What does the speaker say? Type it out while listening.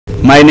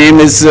My name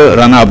is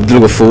Rana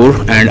Abdul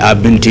Ghafoor, and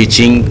I've been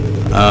teaching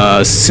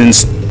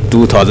since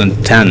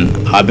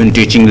 2010. I've been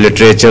teaching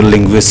literature,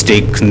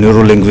 linguistics,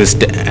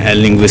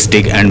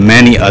 neurolinguistic, and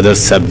many other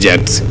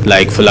subjects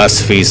like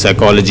philosophy,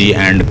 psychology,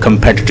 and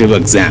competitive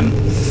exam.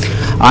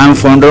 I am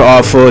founder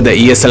of the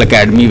ESL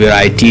Academy, where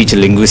I teach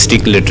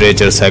linguistic,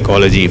 literature,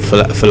 psychology,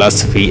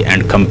 philosophy,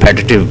 and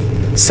competitive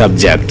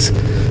subjects.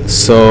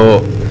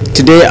 So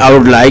today I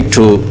would like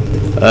to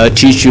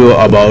teach you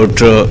about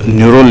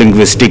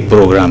neurolinguistic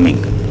programming.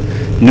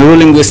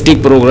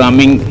 Neurolinguistic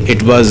programming,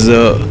 it was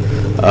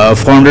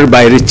founded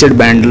by Richard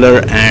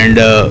Bandler and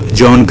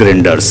John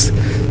Grinders.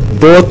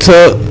 Both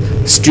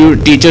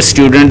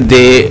teacher-student,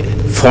 they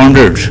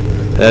founded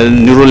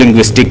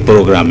neurolinguistic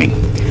programming.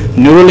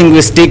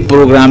 Neurolinguistic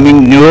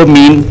programming, neuro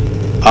mean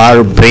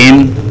our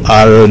brain,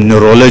 our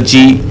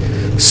neurology.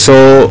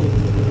 So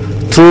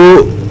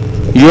through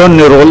your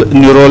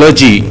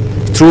neurology,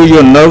 through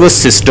your nervous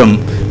system,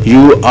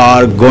 you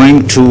are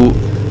going to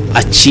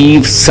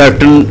achieve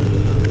certain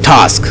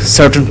tasks,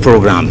 certain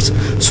programs.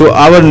 So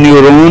our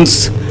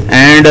neurons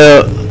and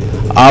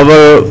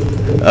our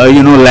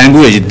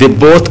language, they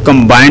both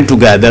combine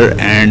together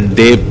and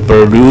they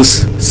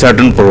produce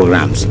certain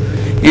programs.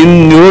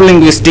 In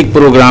neurolinguistic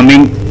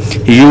programming,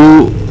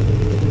 you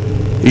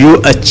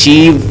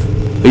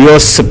achieve your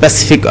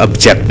specific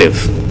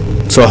objective.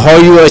 So how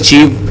you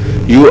achieve?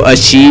 You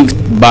achieve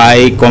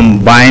by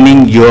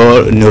combining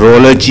your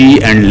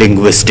neurology and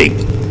linguistic.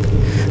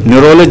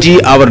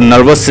 Neurology, our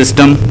nervous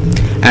system,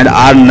 and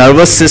our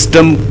nervous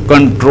system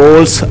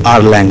controls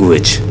our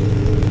language.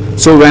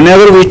 So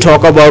whenever we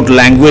talk about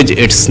language,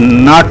 it's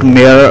not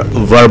mere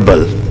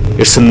verbal,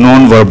 it's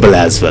non-verbal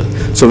as well.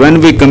 So when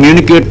we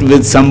communicate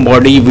with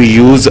somebody, we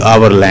use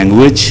our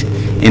language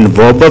in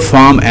verbal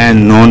form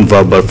and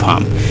non-verbal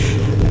form.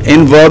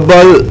 In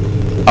verbal,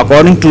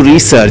 according to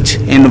research,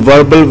 in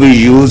verbal we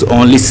use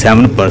only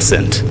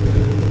 7%.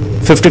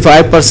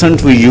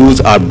 55% we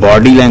use our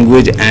body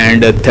language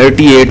and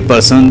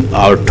 38%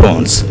 our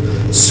tones.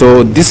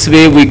 So this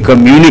way we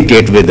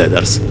communicate with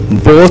others.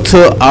 Both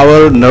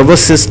our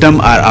nervous system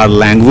and our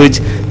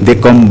language, they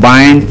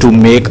combine to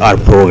make our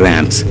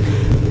programs.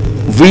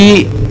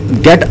 We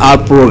get our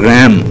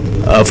program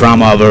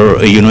from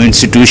our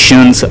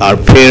institutions, our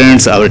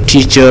parents, our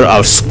teacher,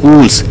 our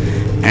schools,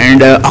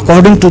 and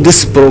according to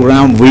this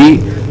program we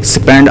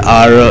spend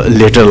our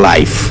later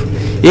life.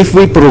 If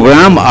we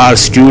program our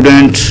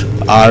student,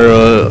 our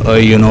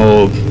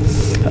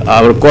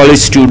our college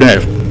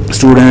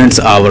students,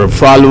 our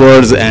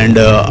followers, and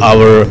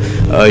our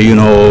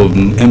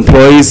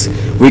employees,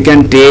 we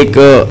can take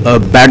a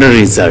better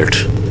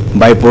result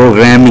by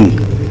programming,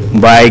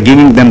 by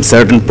giving them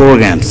certain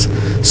programs.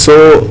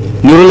 So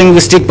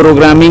neurolinguistic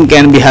programming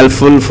can be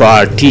helpful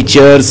for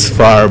teachers,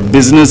 for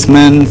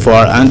businessmen, for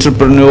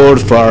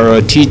entrepreneurs,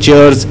 for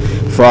teachers,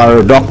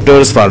 for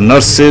doctors, for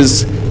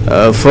nurses,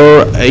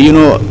 for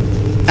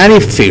any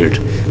field,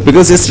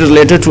 because it's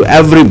related to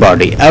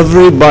everybody.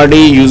 Everybody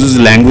uses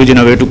language in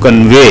a way to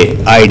convey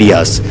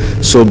ideas.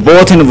 So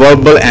both in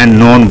verbal and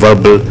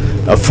non-verbal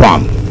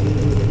form.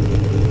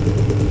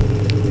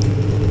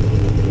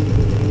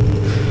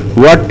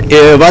 What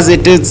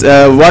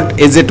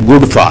is it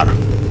good for?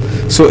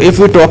 So if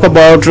we talk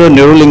about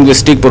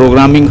neurolinguistic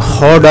programming,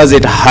 how does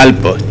it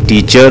help a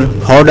teacher?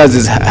 How does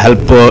it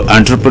help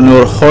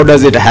entrepreneur? How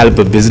does it help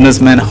a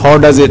businessman? How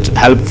does it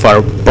help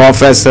for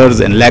professors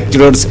and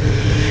lecturers?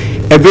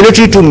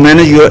 Ability to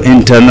manage your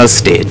internal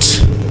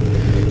state.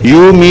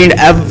 You mean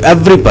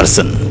every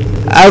person.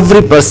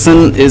 Every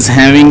person is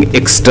having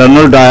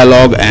external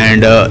dialogue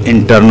and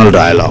internal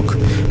dialogue.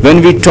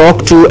 When we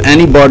talk to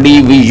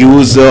anybody, we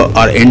use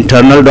our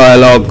internal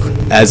dialogue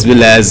as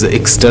well as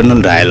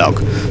external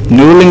dialogue.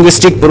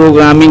 Neurolinguistic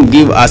programming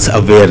give us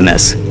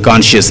awareness,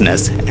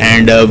 consciousness,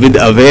 and with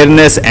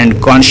awareness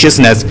and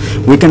consciousness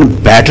we can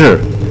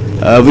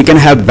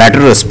have better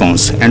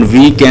response, and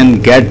we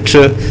can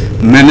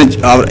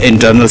manage our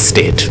internal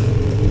state.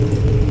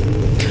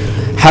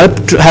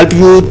 Help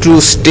you to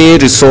stay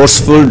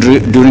resourceful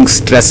during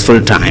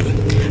stressful time.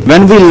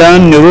 When we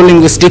learn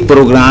neurolinguistic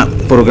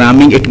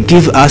programming, it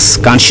gives us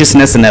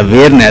consciousness and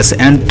awareness,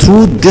 and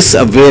through this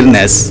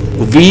awareness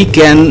we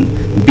can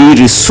be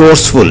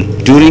resourceful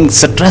during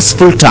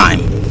stressful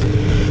time.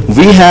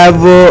 We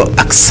have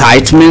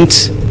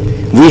excitement,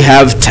 we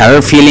have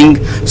terror feeling.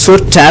 So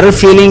terror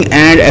feeling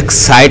and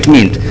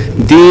excitement,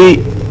 they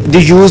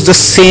use the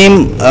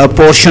same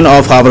portion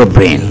of our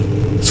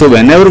brain. So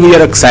whenever we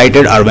are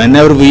excited or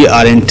whenever we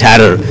are in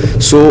terror,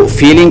 so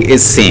feeling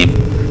is same.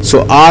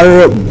 So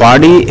our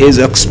body is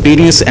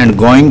experiencing and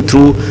going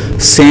through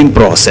same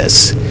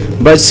process.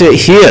 But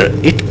here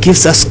it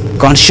gives us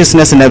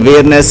consciousness and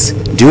awareness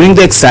during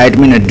the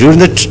excitement and during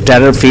the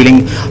terror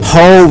feeling,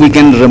 how we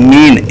can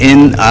remain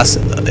in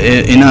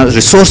a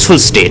resourceful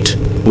state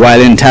while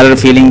in terror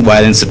feeling,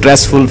 while in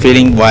stressful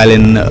feeling, while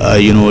in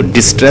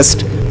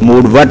distressed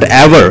mood,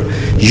 whatever,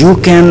 you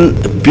can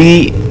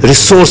be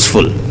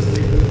resourceful.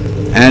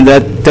 And the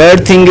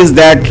third thing is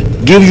that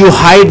give you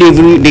high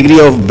degree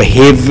of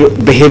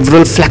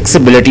behavioral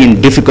flexibility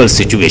in difficult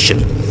situation.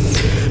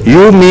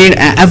 You mean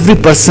every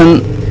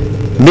person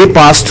may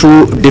pass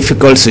through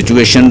difficult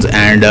situations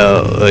and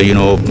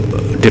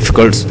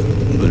difficult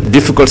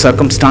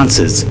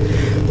circumstances.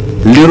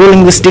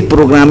 Neurolinguistic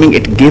programming,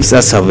 it gives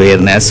us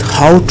awareness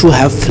how to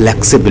have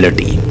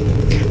flexibility,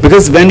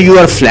 because when you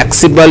are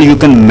flexible, you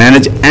can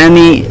manage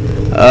any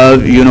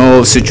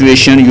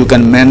situation, you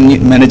can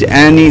manage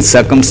any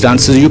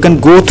circumstances, you can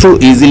go through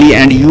easily,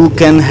 and you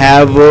can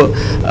have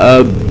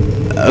a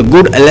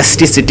good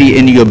elasticity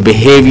in your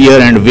behavior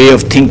and way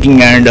of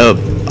thinking and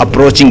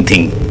approaching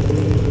things.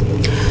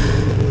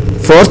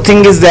 Fourth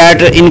thing is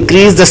that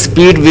increase the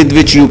speed with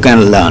which you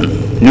can learn.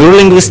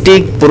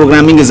 Neurolinguistic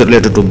programming is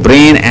related to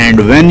brain, and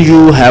when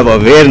you have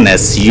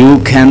awareness, you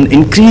can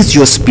increase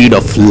your speed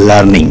of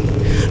learning.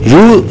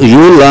 You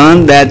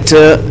learn that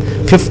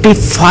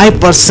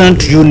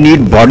 55% you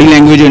need body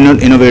language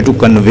in a way to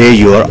convey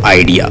your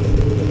idea,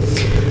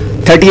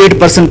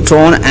 38%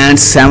 tone, and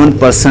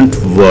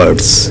 7%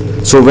 words.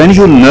 So when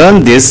you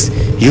learn this,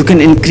 you can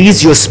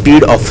increase your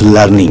speed of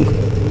learning.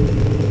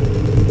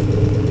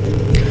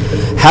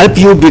 Help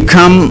you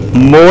become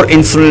more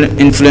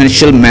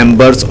influential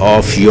members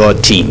of your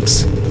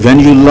teams. When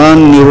you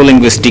learn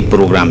neurolinguistic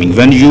programming,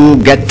 when you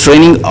get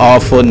training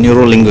of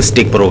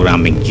neurolinguistic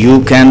programming,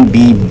 you can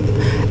be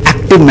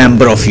active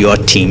member of your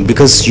team,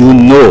 because you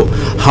know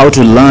how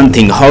to learn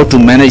things, how to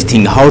manage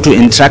things, how to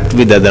interact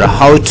with others,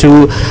 how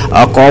to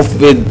cope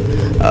with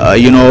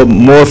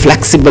more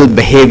flexible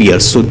behavior.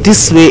 So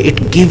this way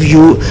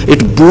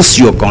it boosts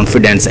your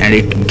confidence, and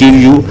it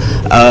gives you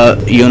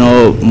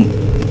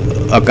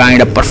a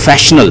kind of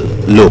professional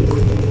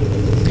look.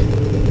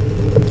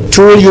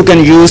 Tool you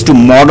can use to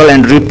model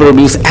and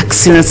reproduce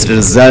excellent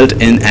result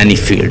in any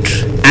field.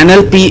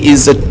 NLP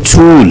is a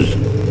tool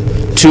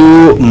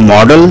to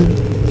model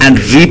and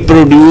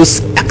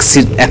reproduce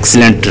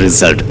excellent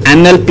result.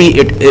 NLP,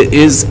 it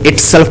is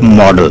itself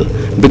model,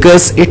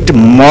 because it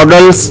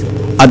models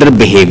other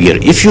behavior.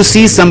 If you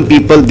see some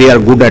people, they are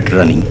good at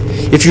running.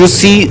 If you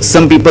see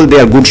some people, they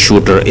are good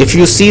shooter. If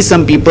you see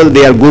some people,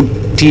 they are good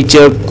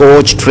teacher,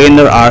 coach,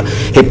 trainer, or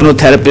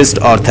hypnotherapist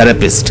or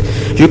therapist.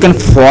 You can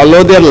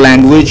follow their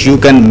language, you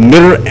can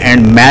mirror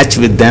and match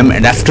with them,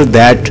 and after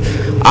that,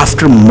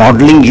 after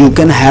modeling, you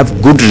can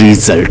have good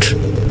result.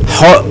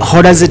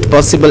 How does it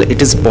possible?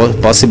 It is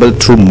possible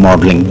through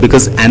modeling,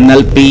 because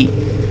NLP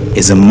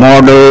is a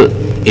model.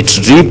 It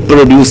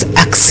reproduces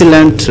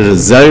excellent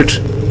result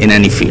in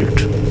any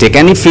field. Take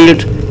any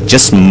field,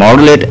 just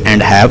model it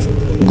and have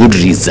good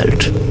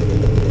result.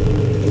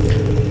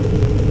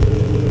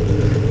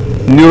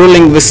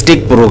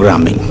 Neurolinguistic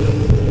programming.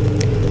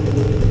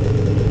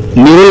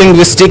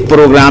 Neurolinguistic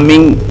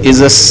programming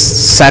is a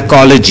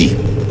psychology.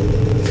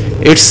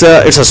 It's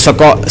a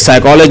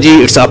psychology,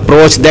 it's an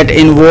approach that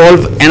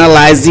involves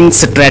analyzing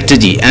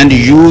strategy and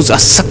use a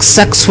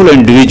successful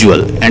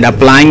individual and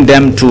applying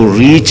them to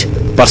reach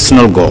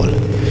personal goal.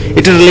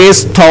 It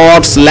relates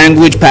thoughts,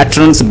 language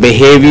patterns,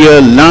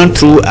 behavior learned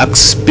through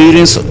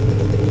experience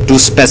to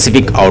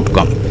specific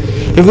outcome.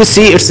 If we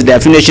see its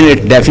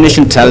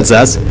definition tells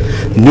us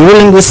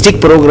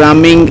neurolinguistic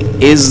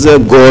programming is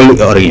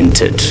goal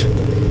oriented.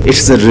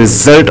 It's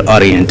result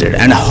oriented,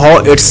 and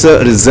how it's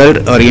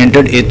result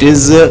oriented, it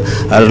is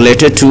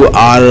related to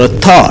our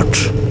thought,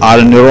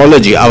 our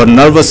neurology, our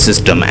nervous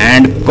system,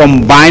 and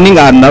combining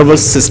our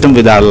nervous system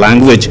with our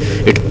language,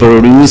 it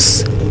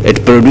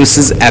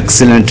produces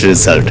excellent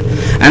result.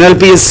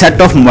 NLP is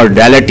set of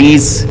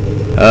modalities,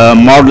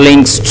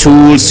 modelings,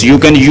 tools you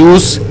can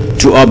use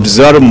to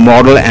observe,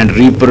 model, and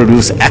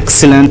reproduce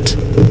excellence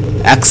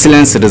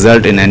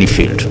result in any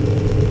field.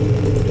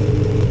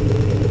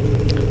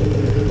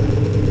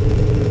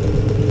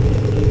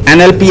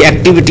 NLP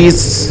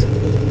activities.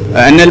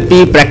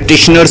 NLP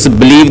practitioners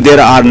believe there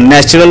are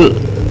natural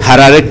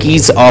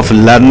hierarchies of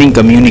learning,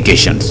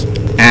 communications,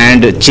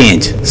 and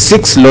change.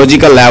 6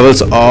 logical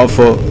levels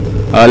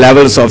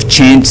of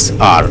change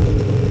are.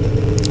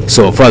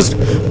 So first,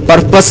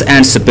 purpose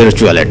and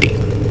spirituality.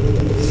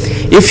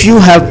 If you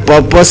have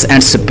purpose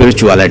and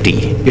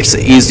spirituality, it's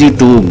easy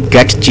to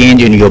get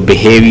change in your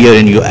behavior,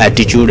 in your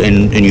attitude,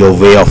 and in your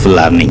way of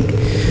learning.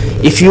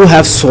 If you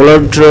have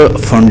solid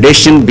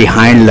foundation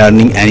behind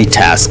learning any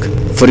task,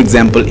 for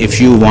example, if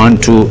you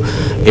want to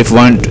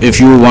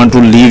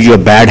leave your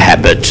bad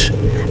habit,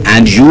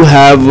 and you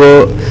have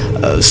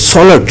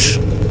solid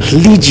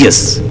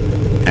religious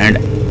and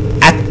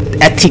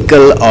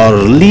ethical or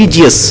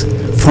religious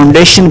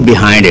foundation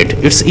behind it,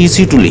 it's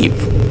easy to leave.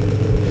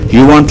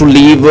 You want to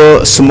leave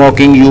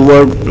smoking, you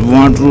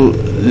want to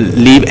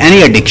leave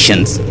any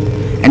addictions,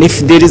 and if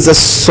there is a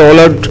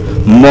solid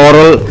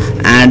moral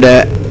and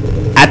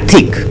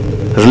ethic,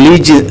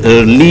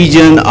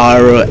 religion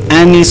or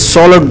any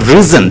solid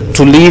reason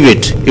to leave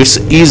it, it's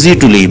easy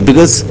to leave,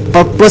 because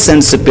purpose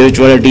and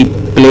spirituality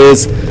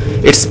plays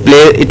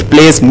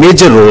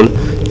major role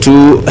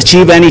to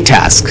achieve any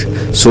task.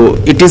 So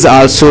it is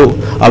also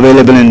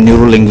available in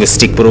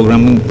neurolinguistic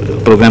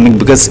programming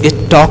because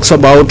it talks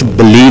about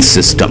belief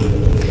system.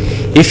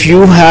 If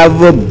you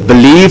have a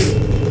belief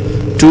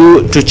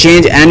to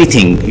change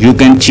anything, you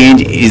can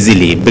change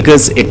easily,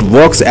 because it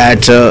works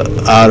at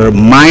our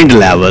mind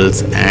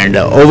levels, and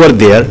over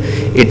there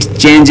it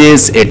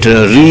changes, it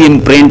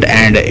re-imprint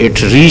and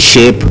it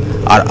reshape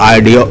our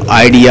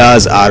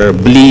ideas, our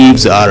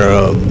beliefs,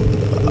 our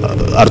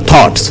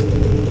thoughts.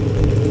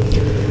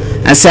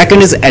 And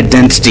second is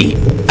identity.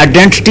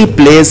 Identity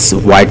plays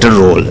vital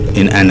role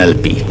in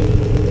NLP.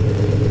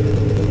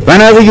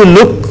 Whenever you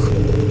look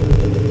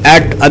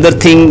at other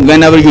thing,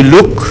 whenever you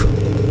look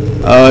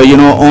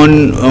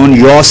on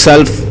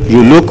yourself,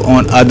 you look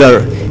on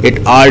other,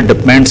 it all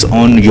depends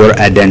on your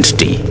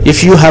identity.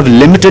 If you have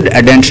limited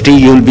identity,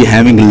 you will be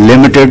having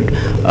limited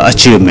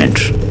achievement.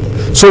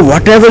 So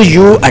whatever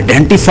you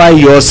identify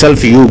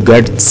yourself, you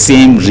get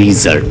same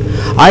result.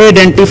 I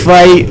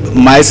identify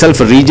myself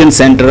region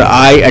center,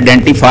 I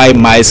identify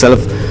myself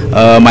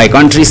my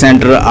country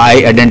center,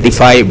 I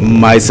identify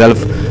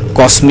myself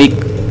cosmic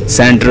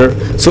center.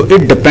 So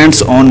it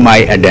depends on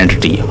my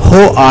identity.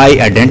 How I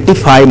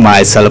identify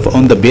myself,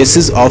 on the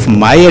basis of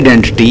my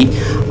identity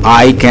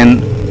I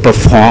can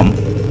perform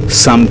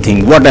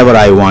something, whatever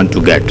I want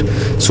to get.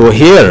 So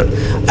here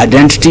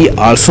identity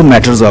also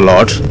matters a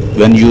lot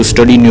when you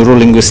study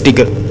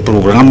neurolinguistic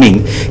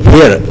programming.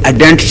 Here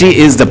identity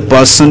is the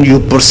person you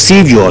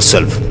perceive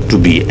yourself to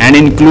be, and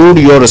include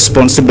your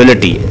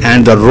responsibility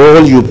and the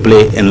role you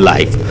play in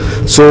life.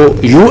 So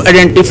you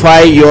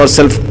identify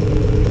yourself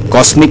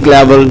cosmic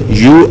level,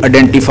 you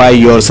identify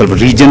yourself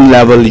region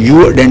level,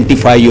 you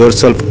identify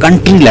yourself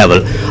country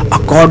level.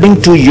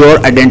 According to your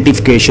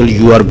identification,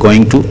 you are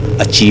going to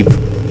achieve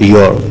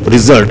your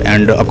result,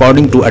 and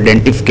according to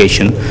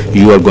identification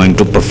you are going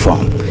to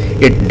perform.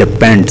 It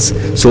depends.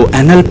 So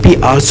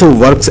NLP also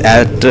works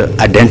at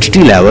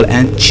identity level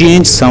and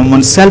change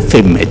someone's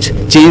self-image,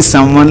 change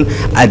someone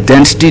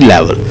identity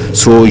level.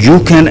 So you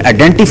can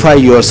identify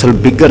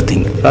yourself bigger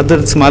thing rather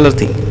than smaller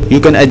thing. You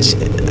can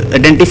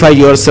identify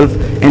yourself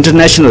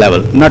international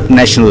level, not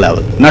national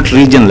level, not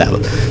region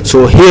level.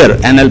 So here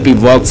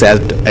NLP works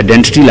at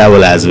identity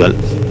level as well.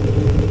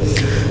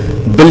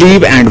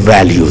 Belief and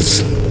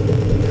values.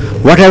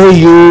 Whatever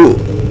you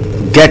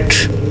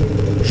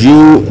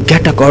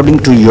get according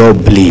to your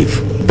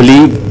belief.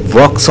 Belief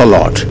works a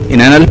lot in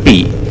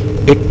NLP.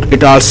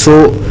 It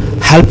also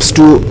helps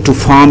to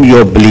form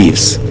your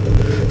beliefs.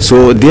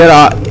 So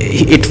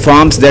it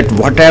forms that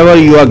whatever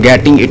you are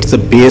getting, it's the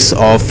base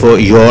of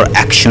your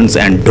actions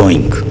and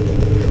doing.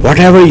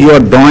 Whatever you are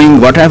doing,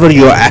 whatever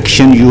your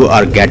action, you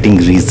are getting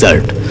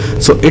result.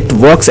 So it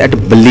works at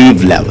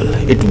belief level,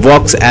 it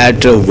works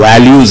at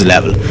values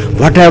level.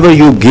 Whatever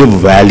you give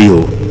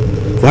value,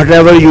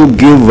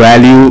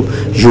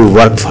 you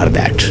work for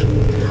that.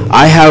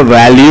 I have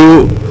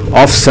value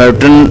of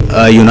certain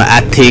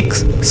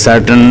ethics,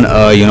 certain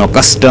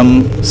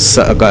custom,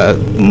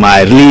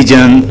 my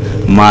religion,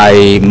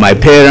 my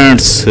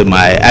parents,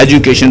 my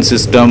education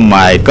system,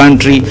 my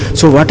country.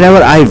 So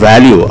whatever I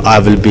value, I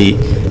will be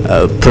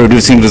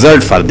producing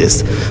result for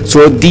this.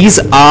 So these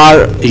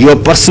are your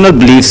personal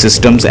belief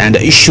systems and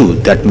issue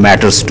that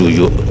matters to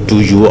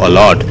you a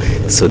lot.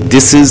 So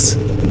this is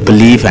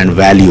belief and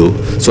value.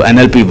 So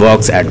NLP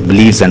works at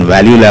beliefs and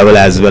value level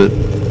as well.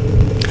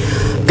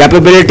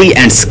 Capability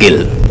and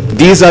skill.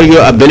 These are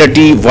your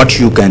ability, what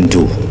you can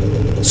do.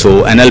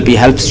 So NLP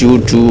helps you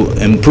to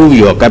improve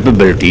your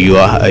capability,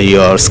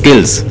 your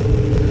skills.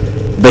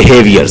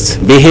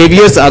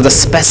 Behaviors are the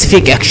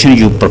specific action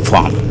you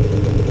perform.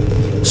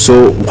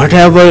 So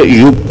whatever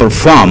you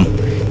perform,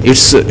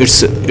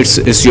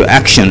 it's your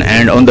action,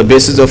 and on the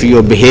basis of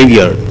your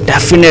behavior,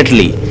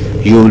 definitely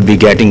you will be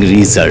getting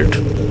result.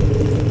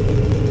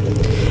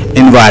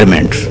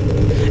 Environment.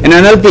 In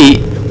NLP,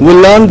 we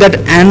learn that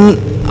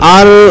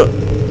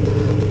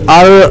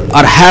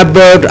our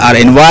habit, our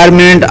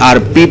environment, our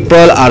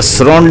people, our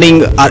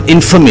surrounding, our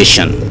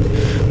information,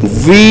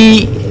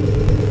 we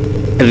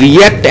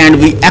react and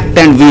we act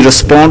and we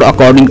respond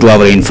according to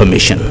our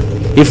information.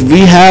 If we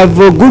have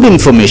good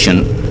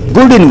information,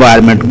 good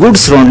environment, good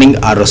surrounding,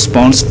 our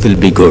response will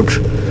be good.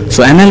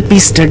 So NLP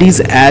studies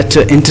at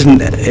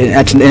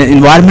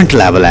environment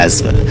level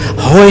as well.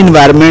 How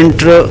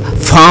environment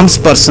forms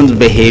person's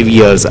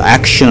behaviors,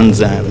 actions,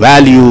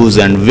 values,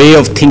 and way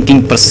of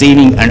thinking,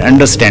 perceiving, and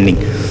understanding.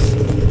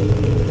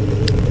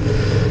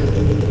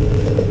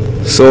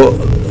 So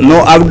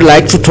now I would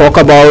like to talk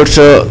about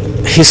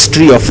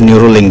history of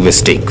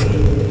neurolinguistic.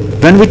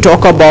 When we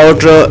talk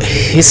about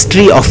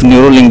history of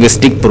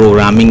neurolinguistic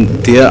programming,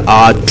 there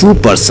are two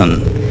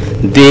persons.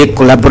 They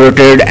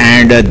collaborated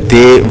and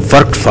they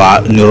worked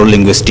for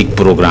neurolinguistic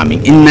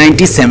programming. In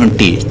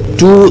 1970,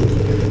 two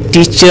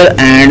teacher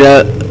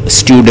and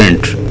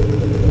student,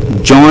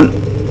 John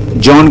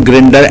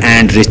Grinder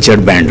and Richard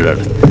Bandler,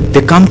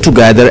 they come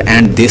together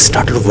and they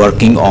started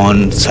working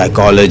on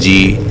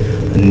psychology,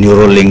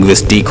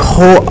 neurolinguistic,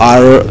 how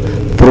our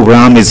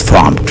program is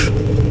formed.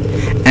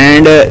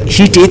 And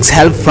he takes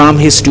help from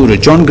his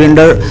student. John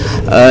Grinder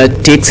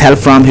takes help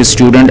from his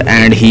student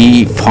and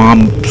he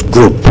formed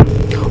group.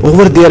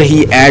 Over there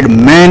he add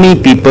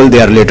many people.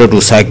 They are related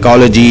to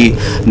psychology,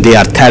 they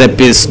are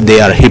therapists, they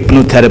are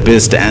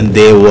hypnotherapists, and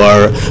they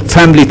were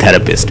family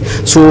therapists.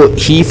 So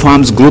he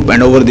forms group,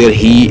 and over there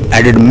he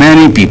added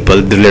many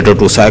people related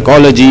to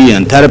psychology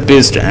and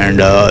therapist and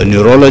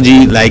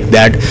neurology, like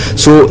that.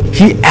 So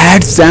he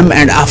adds them,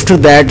 and after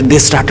that they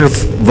started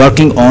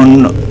working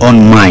on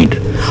mind,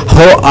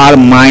 how our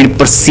mind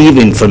perceive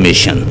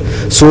information.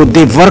 So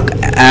they work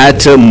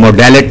at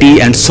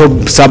modality and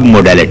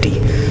sub-modality.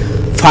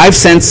 Five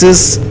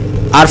senses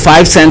are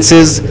five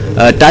senses: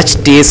 touch,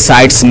 taste,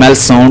 sight, smell,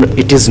 sound.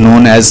 It is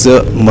known as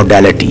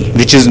modality,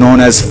 which is known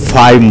as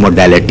five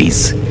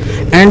modalities.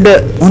 And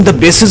on the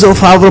basis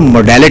of our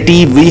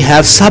modality, we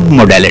have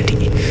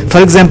sub-modality.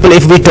 For example,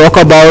 if we talk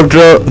about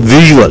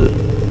visual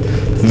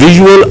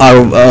are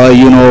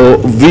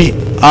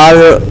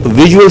our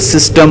visual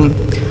system,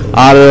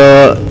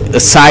 our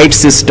sight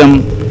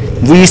system,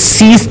 we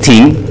see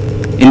thing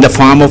in the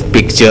form of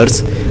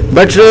pictures,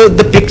 but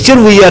the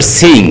picture we are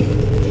seeing,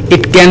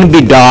 it can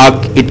be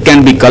dark, it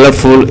can be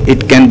colorful,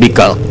 it can be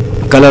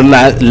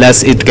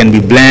colorless, it can be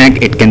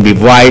blank, it can be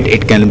white,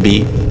 it can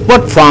be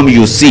what form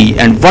you see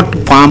and what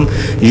form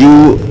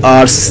you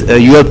are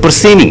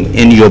perceiving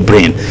in your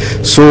brain.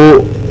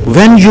 So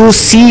when you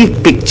see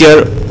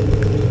picture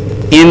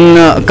in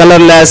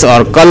colorless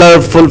or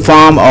colorful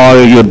form,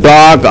 or you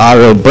dark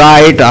or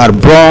bright or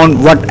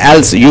brown, what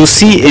else you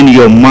see in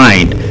your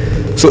mind.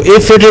 So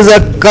if it is a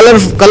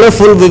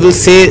colorful, we will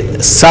say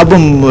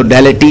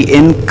sub-modality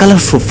in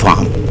colorful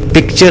form.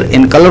 Picture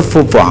in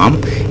colorful form,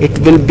 it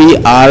will be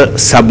our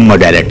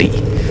sub-modality.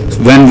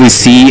 When we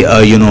see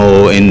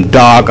in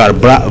dark or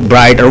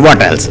bright or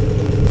what else.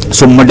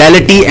 So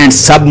modality and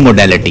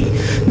sub-modality,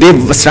 they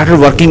started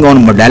working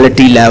on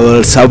modality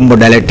level,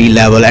 sub-modality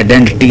level,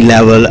 identity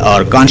level,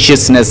 or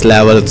consciousness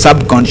level,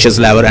 subconscious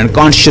level, and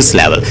conscious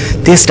level.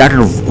 They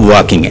started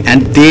working,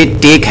 and they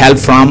take help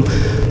from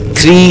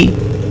three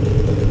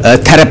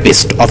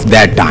therapists of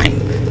that time,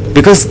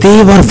 because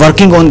they were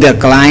working on their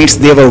clients,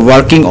 they were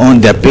working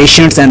on their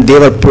patients, and they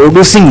were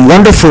producing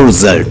wonderful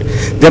result.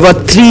 There were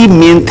three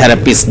main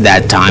therapists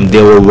that time.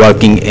 They were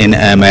working in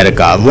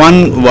America.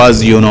 One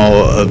was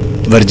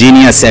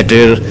Virginia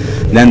Satir,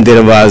 then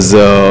there was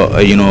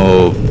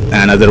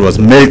another was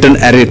Milton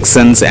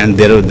Erickson's, and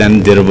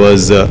then there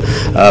was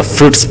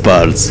Fritz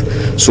Perls.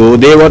 So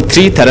they were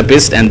three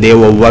therapists, and they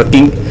were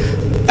working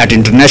at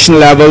international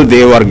level.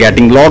 They were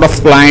getting lot of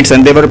clients,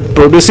 and they were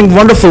producing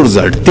wonderful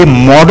result. They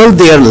modeled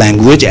their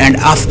language, and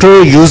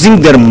after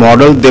using their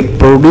model, they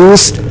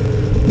produced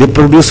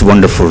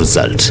wonderful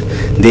results.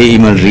 They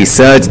even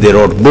researched, they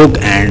wrote book,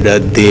 and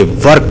they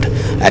worked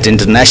at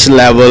international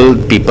level.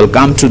 People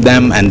come to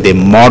them and they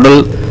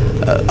model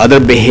other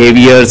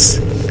behaviors.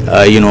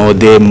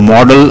 They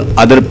model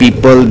other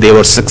people. They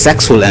were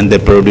successful, and they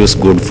produce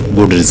good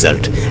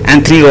result.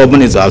 Anthony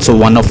Robin is also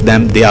one of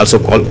them. He also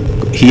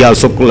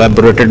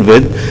collaborated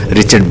with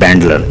Richard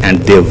Bandler, and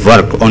they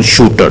work on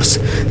shooters.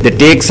 They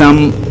take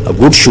some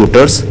good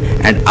shooters,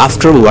 and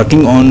after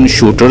working on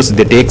shooters,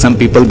 they take some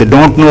people they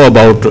don't know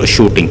about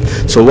shooting.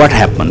 So what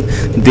happened?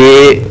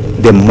 They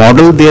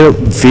model their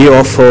way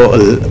of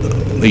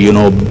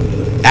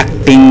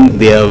acting,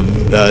 their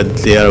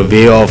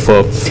way of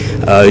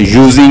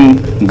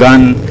using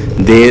gun,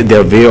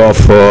 their way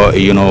of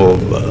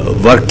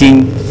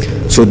working.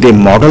 So they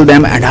model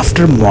them, and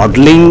after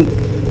modeling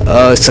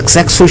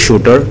successful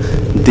shooter,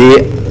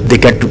 they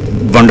get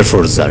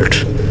wonderful result.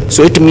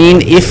 So it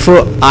means if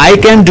I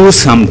can do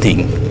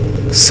something,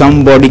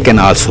 somebody can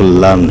also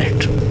learn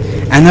it.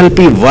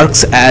 NLP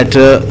works at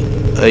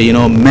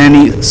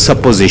many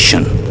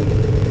supposition.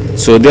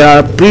 So there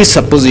are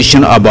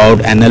presupposition about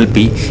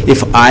NLP.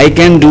 If I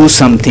can do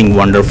something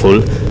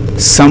wonderful,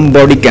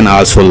 somebody can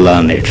also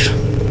learn it.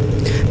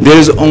 There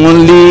is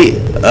only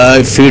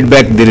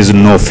feedback, there is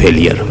no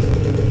failure.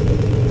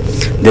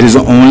 There is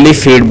only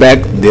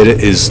feedback, there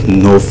is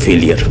no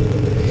failure.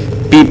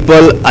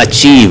 People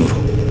achieve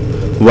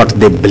what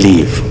they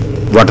believe,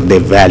 what they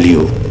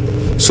value.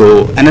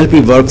 So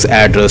NLP works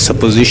at a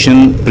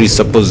supposition,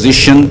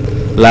 presupposition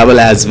level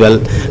as well,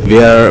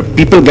 where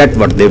people get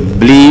what they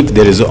believe.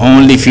 There is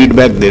only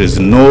feedback, there is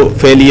no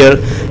failure,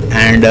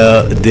 and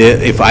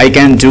if I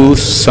can do,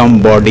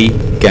 somebody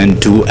can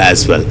do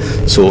as well.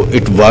 So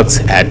it works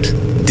at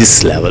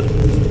this level.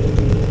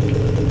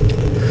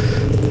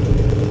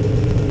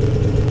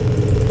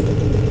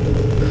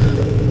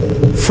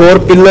 Four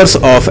pillars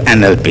of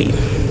NLP.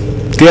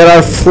 There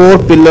are four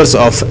pillars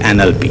of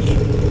NLP.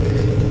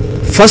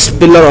 First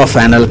pillar of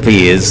NLP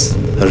is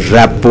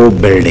rapport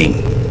building.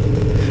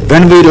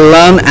 When we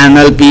learn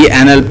NLP,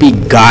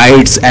 NLP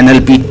guides,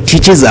 NLP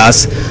teaches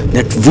us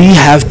that we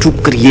have to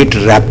create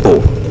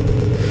rapport.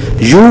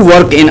 You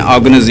work in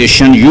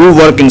organization, you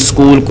work in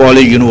school,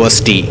 college,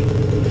 university.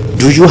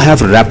 Do you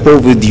have rapport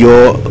with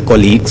your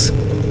colleagues?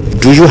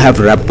 Do you have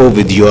rapport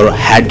with your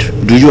head?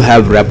 Do you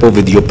have rapport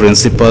with your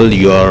principal,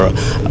 your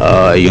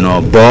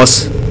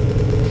boss?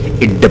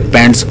 It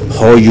depends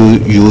how you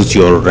use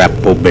your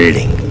rapport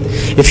building.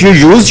 If you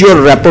use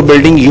your rapport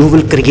building, you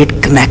will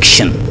create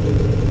connection.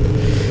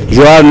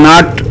 You are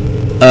not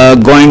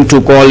going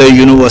to call a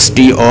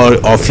university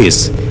or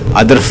office.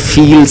 Other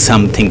feel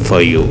something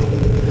for you.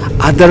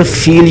 Other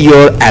feel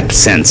your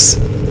absence.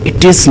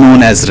 It is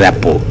known as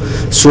rapport.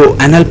 So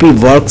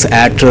NLP works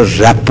at a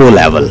rapport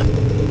level.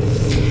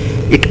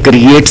 It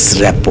creates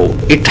rapport.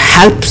 It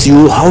helps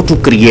you how to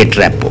create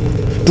rapport.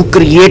 To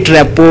create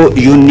rapport,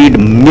 you need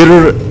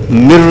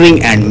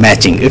mirroring and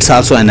matching. It's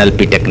also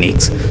NLP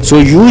techniques. So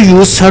you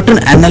use certain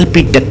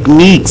NLP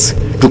techniques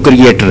to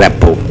create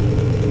rapport.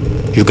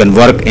 You can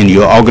work in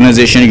your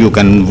organization, you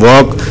can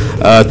work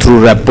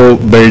through rapport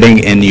building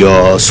in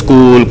your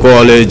school,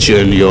 college,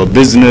 in your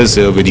business,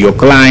 with your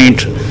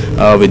client,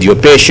 with your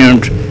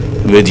patient,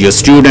 with your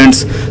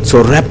students.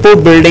 So rapport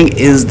building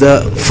is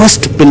the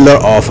first pillar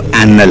of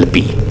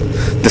NLP.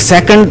 The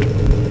second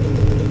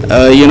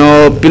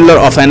pillar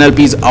of NLP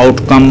is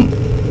outcome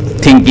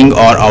thinking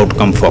or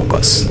outcome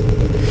focus.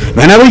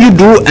 Whenever you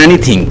do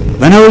anything,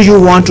 whenever you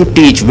want to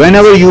teach,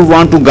 whenever you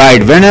want to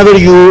guide, whenever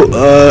you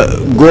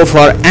go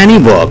for any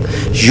work,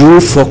 you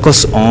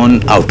focus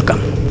on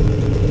outcome.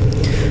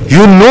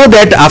 You know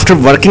that after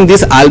working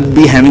this, I'll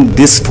be having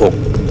this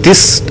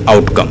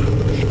outcome.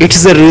 It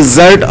is a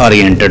result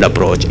oriented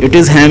approach. It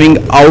is having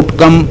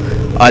outcome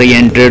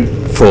oriented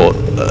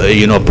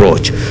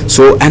approach.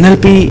 So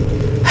NLP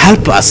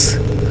help us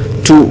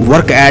to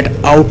work at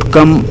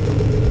outcome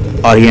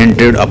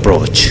oriented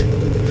approach.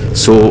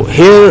 So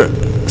here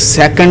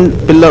second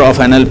pillar of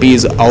NLP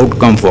is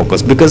outcome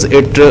focus, because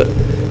it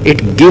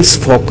gives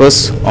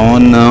focus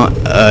on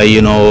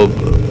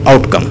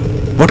outcome.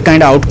 What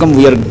kind of outcome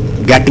we are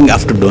getting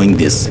after doing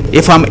this?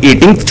 If I'm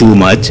eating too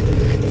much,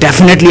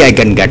 definitely I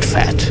can get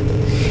fat.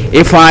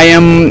 If I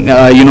am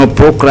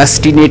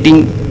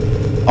procrastinating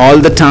all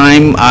the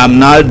time, I'm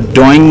not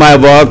doing my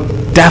work,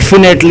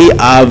 definitely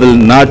I will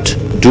not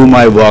do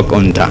my work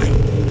on time.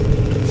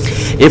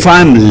 If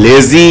I'm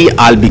lazy,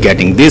 I'll be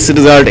getting this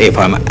result. If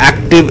I'm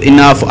active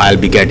enough, I'll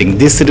be getting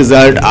this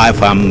result.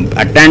 If I'm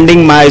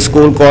attending my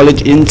school,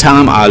 college in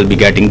time, I'll be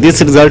getting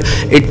this result.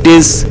 It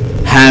is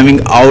having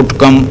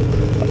outcome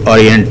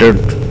oriented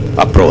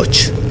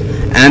approach.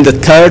 And the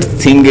third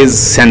thing is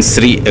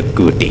sensory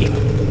acuity.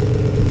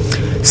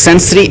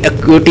 Sensory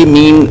acuity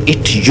means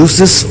it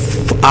uses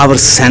our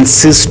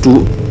senses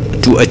to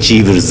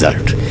achieve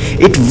result.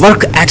 It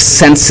works at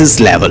senses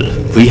level.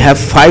 We have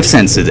 5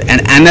 senses,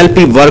 and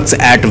NLP works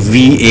at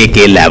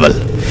VAK level: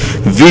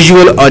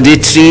 visual,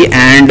 auditory,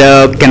 and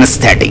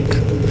kinesthetic.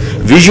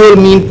 Visual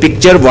means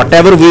picture.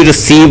 Whatever we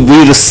receive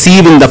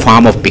in the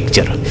form of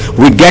picture.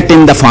 We get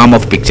in the form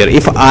of picture.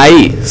 If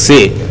I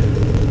say,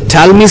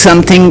 tell me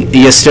something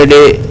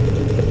yesterday,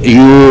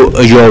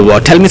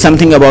 tell me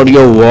something about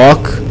your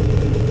work,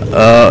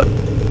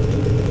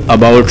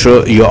 about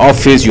your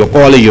office, your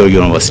college, your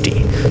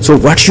university. So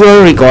what you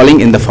are recalling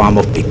in the form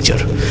of picture.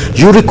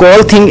 You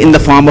recall thing in the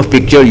form of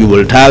picture. You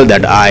will tell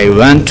that I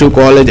went to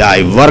college,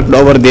 I worked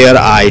over there,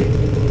 I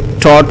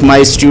taught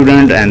my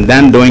student, and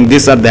then doing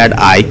this or that,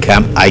 I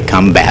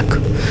come back.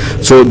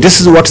 So this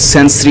is what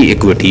sensory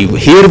acuity.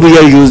 Here we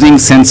are using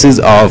senses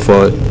of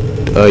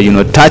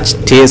touch,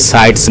 taste,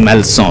 sight,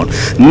 smell, sound.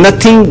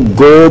 Nothing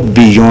go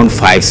beyond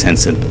 5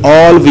 senses.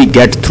 All we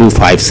get through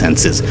 5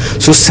 senses.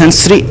 So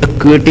sensory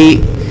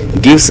acuity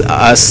gives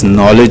us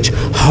knowledge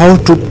how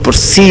to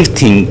perceive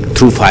things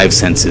through 5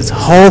 senses.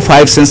 How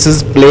 5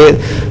 senses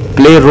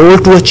play role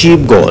to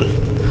achieve goal.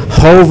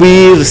 How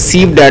we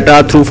receive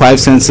data through 5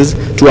 senses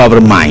to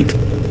our mind.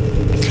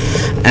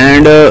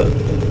 And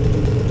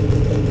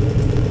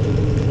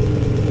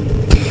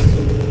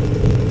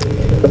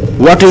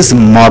what is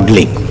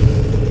modeling?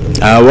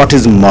 What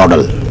is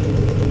model?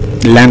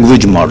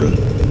 Language model.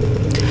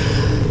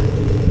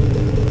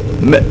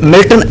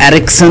 Milton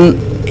Erickson,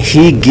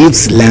 he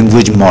gives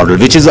language model,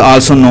 which is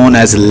also known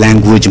as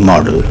language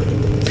model.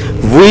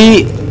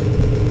 We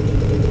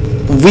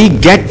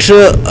get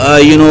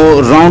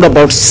round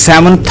about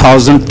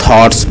 7,000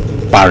 thoughts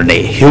per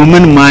day.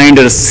 Human mind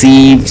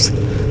receives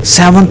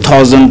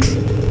 7,000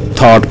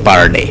 thoughts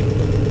per day.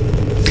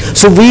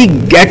 So we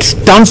get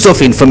tons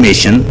of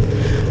information,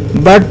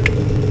 but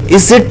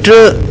is it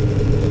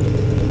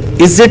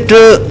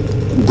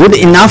good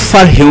enough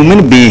for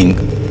human being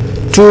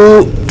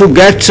to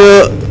get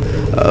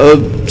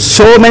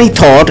so many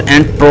thoughts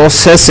and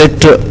process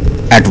it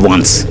at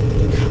once?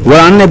 We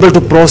are unable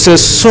to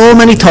process so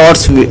many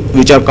thoughts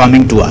which are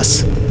coming to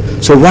us.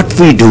 So what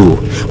we do?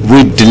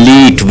 We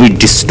delete, we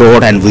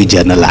distort, and we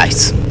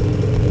generalize.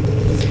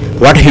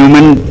 What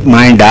human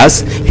mind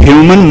does?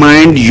 Human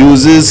mind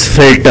uses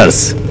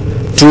filters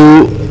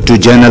to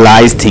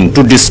generalize things,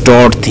 to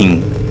distort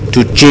things,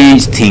 to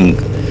change things,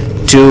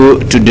 to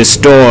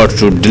distort,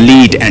 to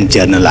delete and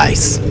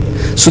generalize.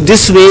 So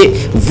this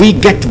way we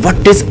get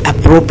what is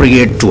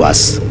appropriate to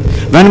us.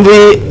 When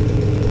we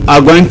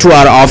are going to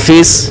our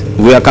office,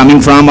 we are coming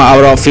from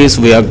our office,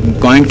 we are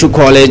going to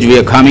college, we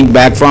are coming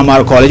back from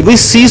our college, we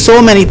see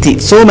so many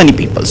things, so many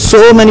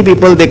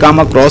people they come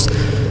across.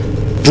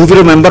 Do we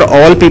remember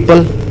all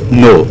people?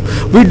 No,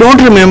 we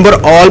don't remember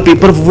all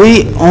people.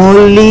 We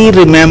only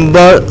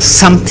remember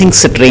something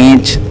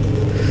strange,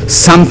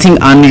 something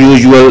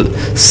unusual,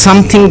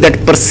 something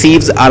that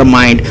perceives our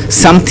mind,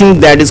 something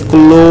that is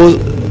close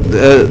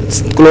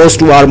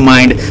to our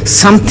mind,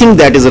 something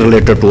that is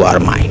related to our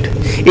mind.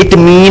 It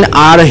means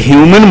our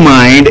human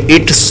mind,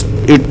 it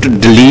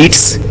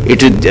deletes, it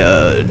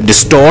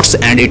distorts,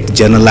 and it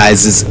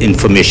generalizes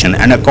information,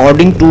 and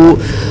according to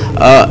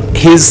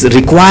his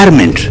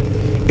requirement,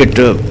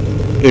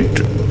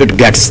 it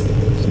gets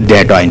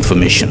data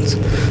information.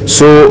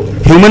 So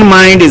human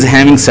mind is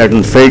having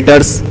certain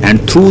filters,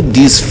 and through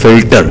these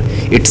filter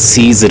it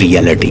sees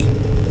reality.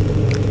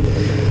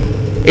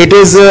 It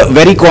is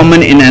very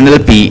common in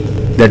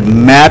NLP that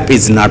map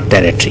is not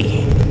territory.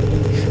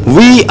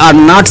 We are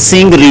not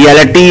seeing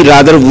reality,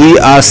 rather we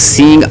are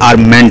seeing our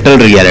mental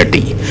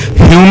reality.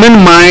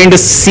 Human mind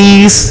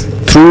sees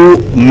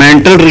through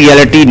mental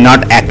reality,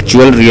 not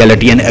actual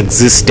reality and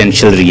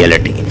existential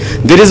reality.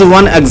 There is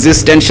one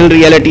existential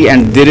reality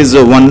and there is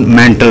one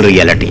mental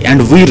reality,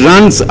 and we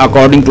runs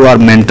according to our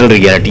mental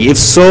reality. If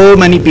so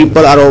many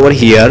people are over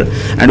here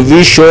and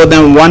we show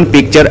them one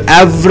picture,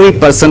 every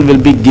person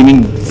will be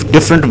giving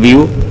different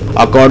view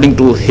according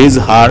to his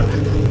or her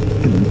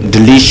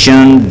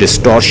deletion,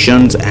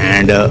 distortions,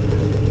 and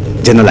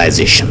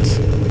generalizations.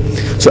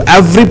 So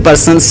every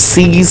person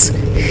sees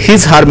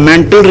his or her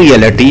mental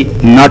reality,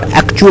 not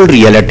actual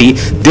reality.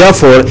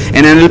 Therefore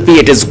in NLP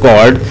it is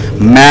called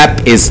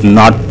map is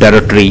not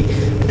territory,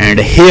 and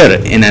here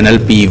in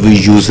NLP we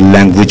use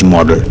language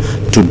model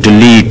to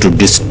delete, to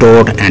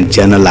distort and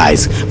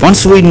generalize.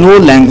 Once we know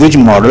language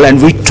model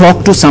and we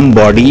talk to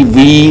somebody,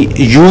 we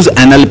use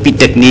NLP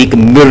technique,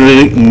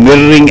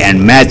 mirroring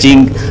and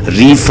matching,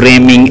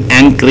 reframing,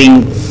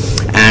 anchoring,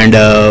 and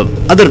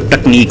other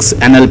techniques,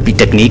 NLP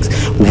techniques.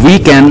 We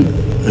can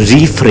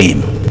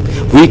reframe,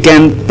 we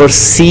can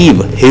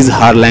perceive his or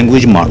her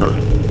language model,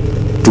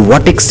 to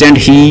what extent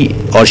he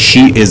or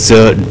she is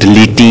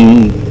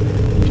deleting,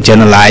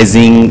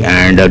 generalizing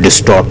and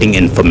distorting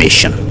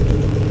information.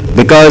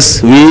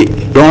 Because we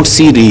don't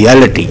see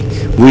reality,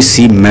 we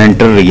see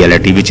mental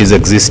reality which is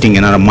existing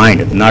in our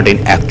mind, not in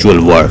actual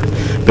world.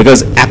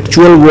 Because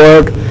actual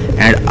world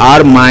and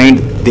our mind,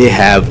 they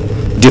have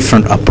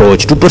different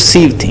approach to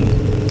perceive things,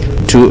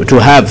 to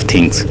have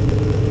things.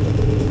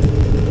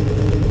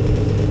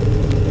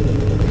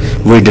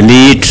 We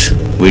delete,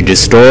 we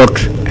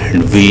distort,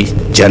 and we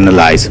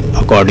generalize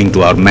according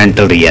to our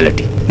mental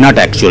reality, not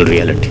actual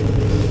reality.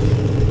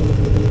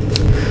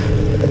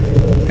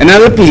 In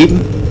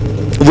NLP,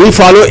 we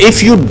follow,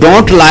 if you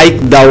don't like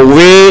the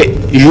way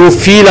you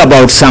feel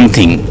about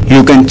something,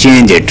 you can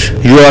change it.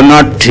 You are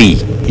not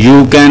tree.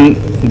 You can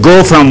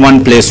go from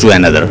one place to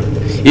another.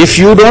 If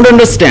you don't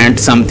understand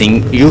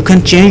something, you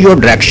can change your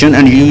direction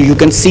and you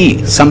can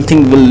see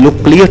something will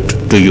look clear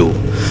to you.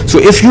 So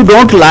if you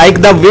don't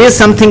like the way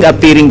something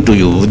appearing to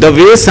you, the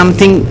way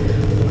something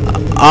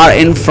are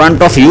in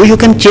front of you, you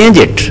can change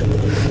it.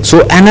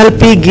 So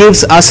NLP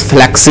gives us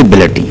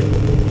flexibility.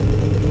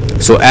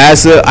 So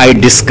as I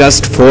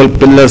discussed 4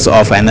 pillars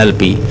of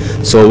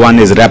NLP, so one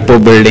is rapport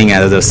building,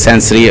 another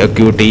sensory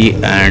acuity,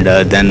 and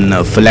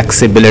then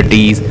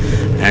flexibility,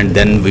 and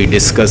then we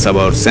discuss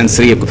about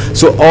sensory.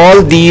 So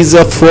all these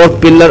 4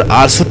 pillars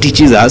also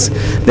teaches us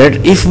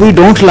that if we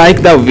don't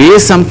like the way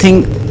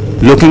something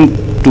looking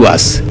to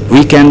us,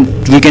 we can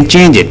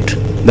change it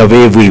the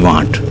way we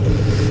want.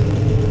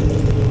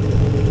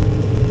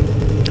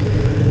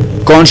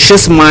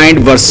 Conscious mind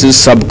versus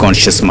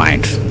subconscious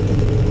mind.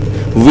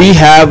 We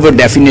have a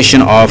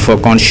definition of a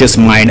conscious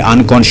mind,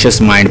 unconscious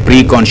mind,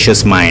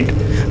 pre-conscious mind.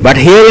 But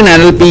here in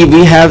NLP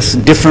we have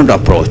different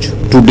approach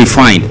to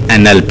define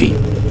NLP,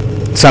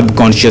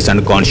 subconscious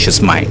and conscious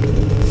mind.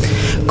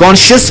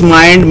 Conscious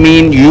mind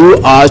means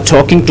you are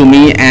talking to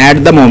me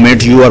at the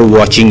moment you are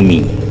watching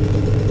me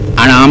and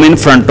I'm in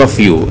front of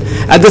you.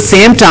 At the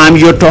same time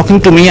you are talking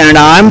to me and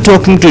I am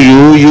talking to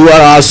you. You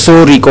are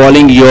also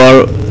recalling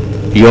your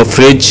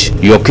fridge,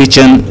 your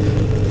kitchen,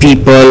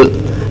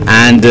 people,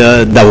 and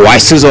the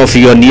voices of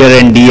your near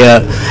and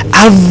dear.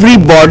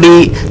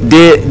 Everybody,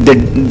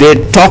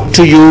 they talked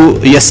to you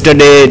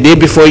yesterday, day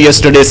before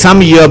yesterday,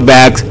 some year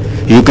back.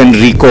 You can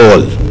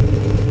recall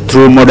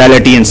through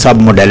modality and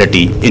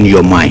submodality in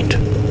your mind,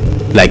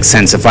 like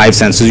 5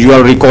 senses. You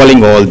are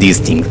recalling all these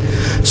things.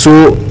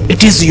 So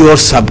it is your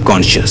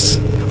subconscious.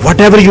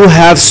 Whatever you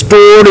have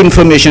stored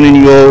information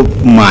in your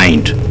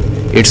mind,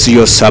 it's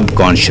your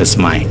subconscious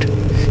mind.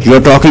 You are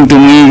talking to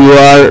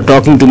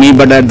me,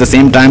 but at the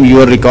same time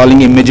you are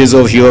recalling images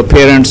of your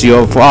parents,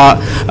 your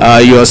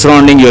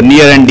surrounding, your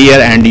near and dear,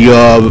 and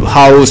your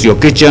house, your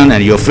kitchen,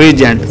 and your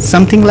fridge, and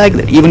something like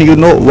that. Even you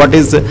know what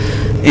is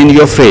in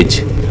your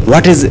fridge.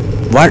 Where is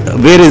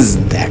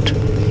that?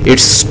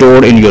 It's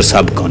stored in your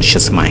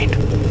subconscious mind.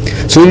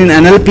 So in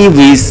NLP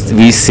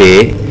we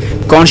say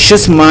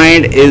conscious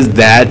mind is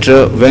that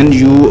when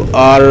you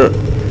are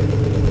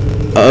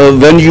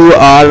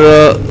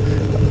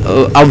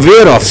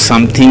aware of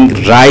something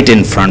right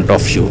in front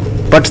of you,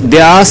 but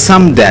there are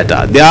some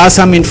data, there are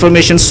some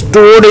information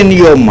stored in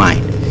your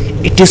mind.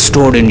 It is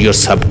stored in your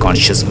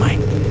subconscious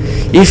mind.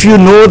 If you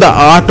know the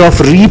art of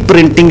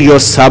reprinting your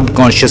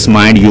subconscious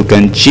mind, you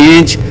can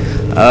change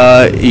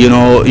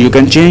you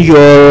can change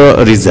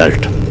your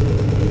result.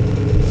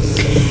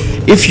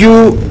 If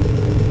you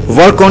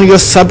work on your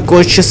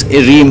subconscious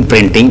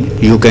re-imprinting,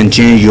 you can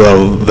change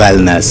your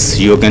wellness,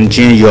 you can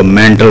change your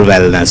mental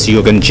wellness,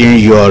 you can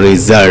change your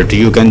result,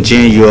 you can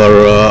change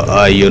your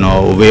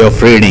way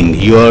of reading,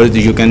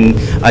 you can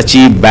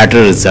achieve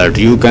better result,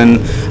 you can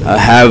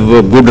have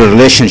a good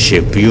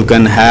relationship, you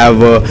can have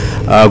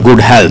good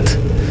health.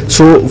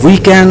 So we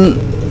can,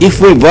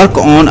 if we work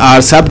on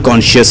our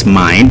subconscious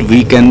mind,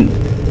 we can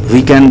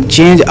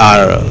change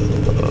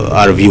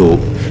our view,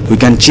 we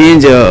can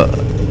change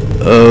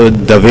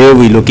the way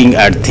we looking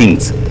at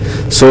things.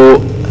 So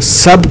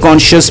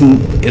subconscious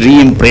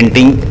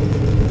re-imprinting,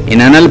 in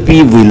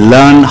NLP we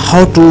learn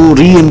how to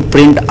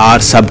re-imprint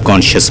our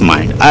subconscious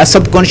mind. Our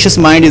subconscious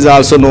mind is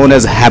also known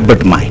as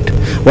habit mind.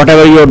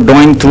 Whatever you're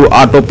doing through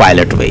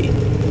autopilot way,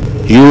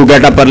 you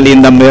get up early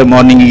in the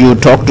morning, you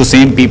talk to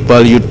same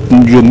people, you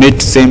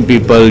meet same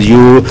people,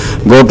 you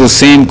go to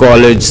same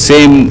college,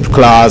 same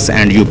class,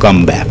 and you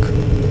come back.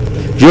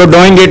 You're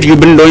doing it, you've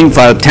been doing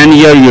for 10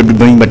 years, you're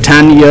doing for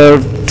 10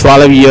 years,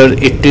 12 years,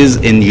 it is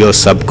in your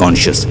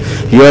subconscious.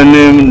 You are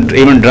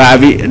even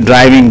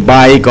driving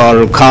bike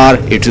or car,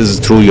 it is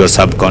through your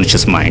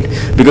subconscious mind,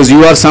 because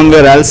you are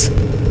somewhere else,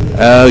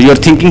 you're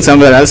thinking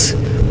somewhere else,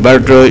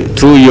 but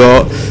through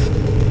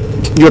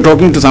you're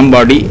talking to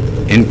somebody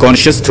in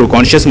conscious, through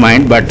conscious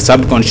mind, but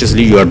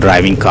subconsciously you are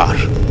driving car,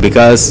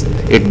 because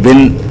it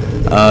been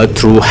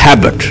through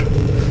habit.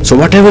 So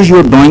whatever you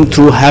are doing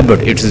through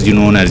habit, it is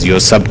known as your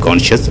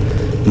subconscious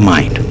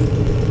mind.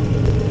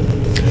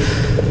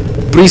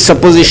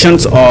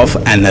 Presuppositions of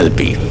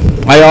NLP.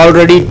 I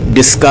already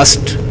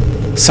discussed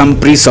some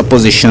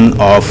presupposition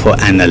of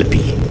NLP.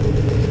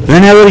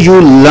 Whenever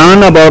you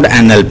learn about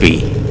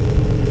NLP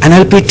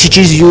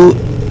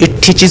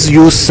teaches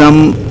you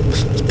some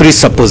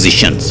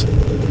presuppositions.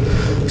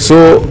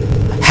 So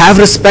have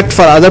respect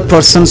for other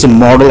person's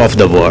model of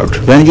the world.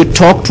 When you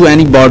talk to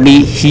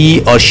anybody,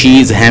 he or she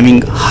is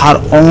having her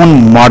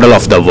own model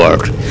of the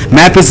world.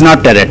 Map is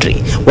not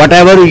territory.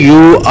 Whatever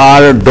you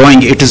are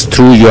doing, it is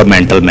through your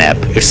mental map.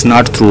 It's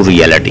not through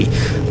reality.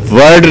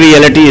 World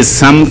reality is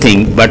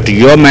something, but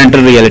your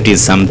mental reality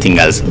is something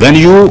else. When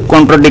you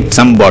contradict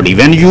somebody,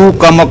 when you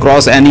come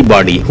across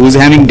anybody who is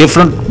having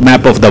different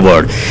map of the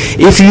world,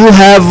 if you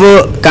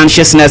have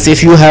consciousness,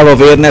 if you have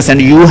awareness,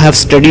 and you have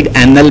studied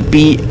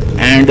NLP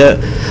and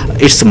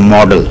its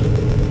model,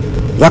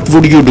 what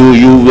would you do?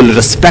 You will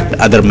respect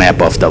other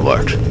map of the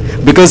world,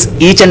 because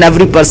each and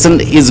every person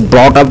is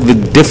brought up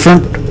with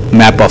different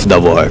map of the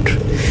world.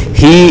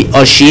 He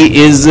or she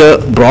is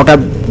brought up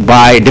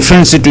by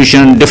different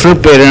institution,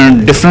 different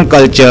parent, different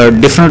culture,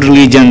 different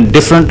religion,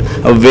 different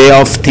way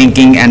of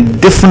thinking,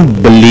 and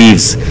different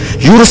beliefs.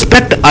 You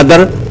respect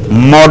other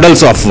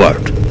models of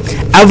world.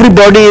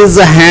 Everybody is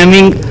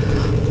having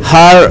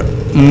her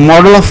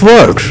model of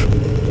world.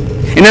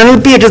 In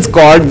NLP it is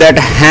called that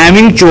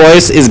having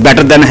choice is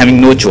better than having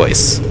no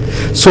choice.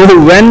 So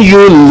when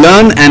you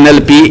learn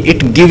NLP,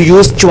 it gives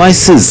you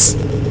choices.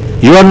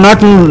 You are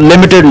not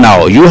limited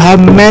now. You have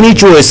many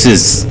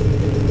choices,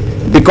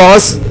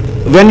 because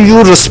when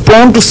you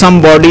respond to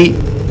somebody,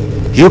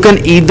 you can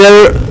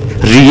either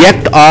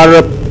react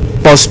or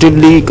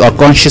positively or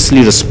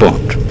consciously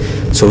respond.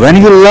 So when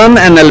you learn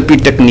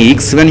NLP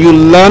techniques, when you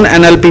learn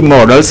NLP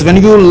models, when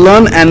you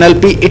learn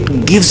NLP,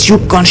 it gives you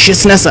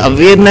consciousness,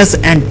 awareness,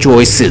 and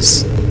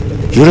choices.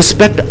 You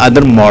respect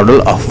other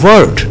model of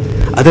world,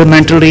 other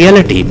mental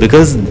reality,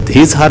 because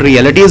her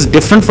reality is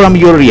different from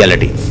your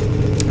reality.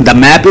 The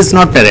map is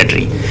not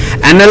territory.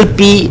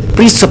 NLP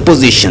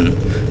presupposition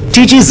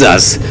teaches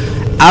us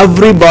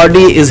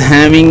everybody is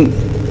having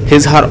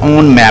her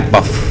own map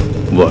of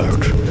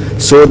world.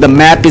 So the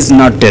map is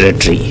not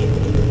territory.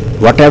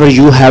 Whatever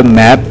you have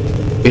map,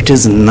 it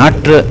is not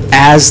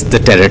as the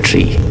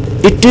territory.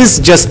 It is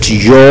just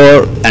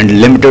your and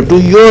limited to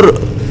your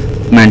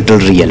mental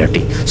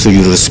reality. So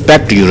you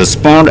respect, you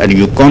respond, and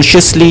you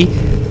consciously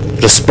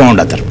respond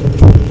other.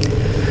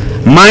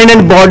 Mind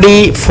and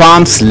body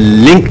forms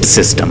linked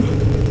system.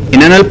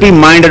 In NLP,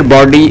 mind and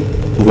body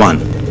one.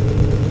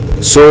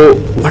 So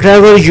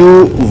whatever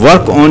you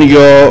work on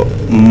your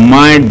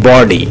mind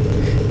body,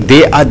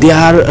 they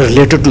are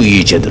related to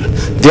each other.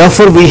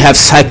 Therefore we have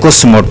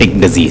psychosomatic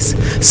disease.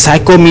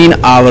 Psycho mean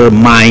our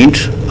mind,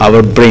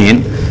 our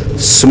brain,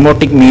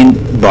 somatic mean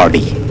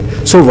body.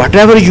 So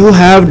whatever you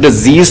have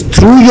disease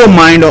through your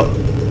mind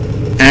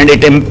and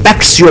it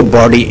impacts your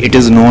body, it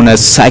is known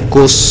as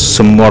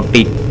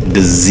psychosomatic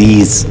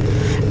disease.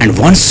 And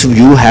once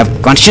you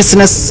have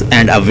consciousness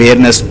and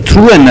awareness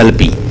through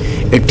NLP,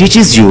 it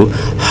teaches you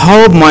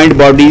how mind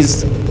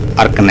bodies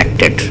are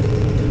connected,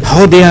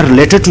 how they are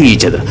related to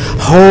each other,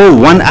 how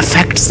one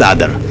affects the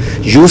other.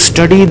 You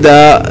study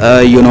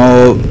the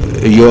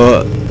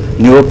your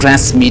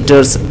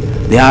neurotransmitters,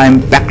 they are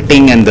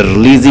impacting and they're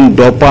releasing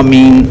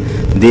dopamine,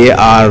 they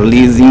are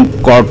releasing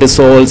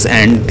cortisols,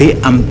 and they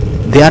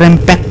are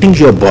impacting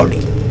your body.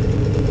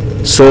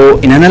 So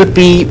in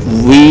NLP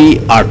we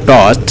are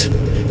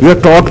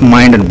taught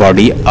mind and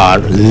body are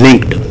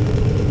linked.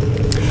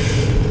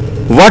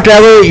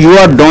 Whatever you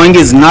are doing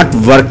is not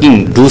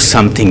working, do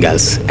something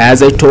else.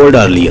 As I told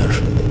earlier,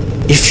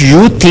 if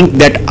you think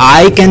that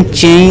I can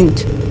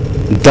change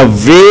the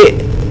way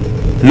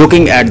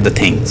looking at the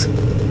things,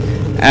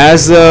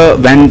 as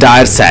Venn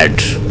Dyer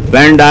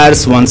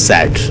once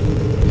said,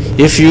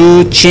 if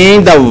you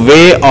change the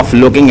way of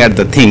looking at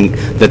the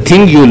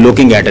thing you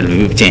looking at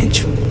will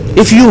change.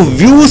 If you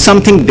view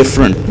something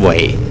different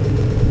way,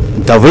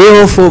 the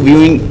way of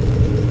viewing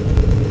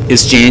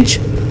is change,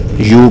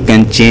 you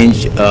can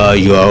change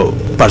your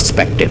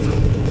perspective.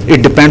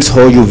 It depends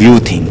how you view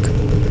things.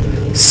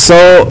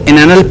 So in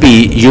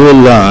NLP you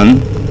will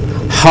learn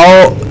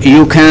how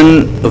you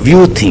can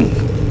view things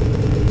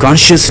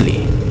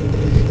consciously.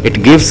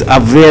 It gives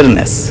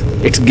awareness.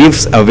 It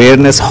gives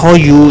awareness how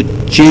you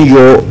change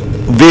your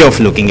way of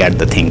looking at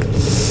the thing.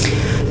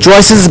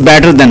 Choice is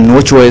better than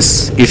no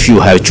choice. If you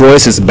have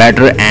choice is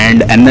better,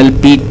 and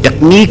NLP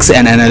techniques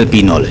and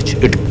NLP knowledge,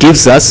 it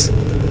gives us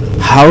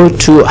how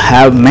to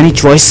have many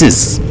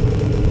choices,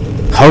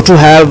 how to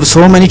have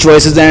so many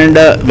choices, and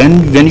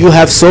when you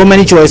have so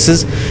many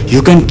choices,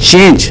 you can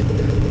change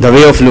the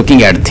way of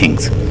looking at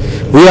things.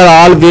 We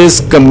are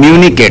always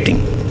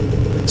communicating.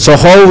 So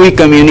how we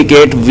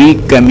communicate? We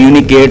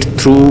communicate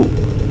through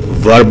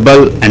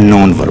verbal and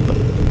non-verbal.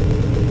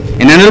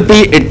 In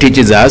NLP it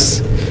teaches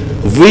us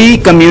we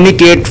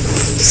communicate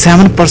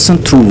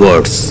 7% through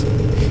words.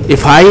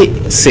 If I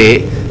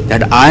say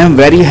that I am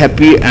very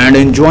happy and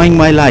enjoying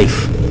my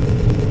life,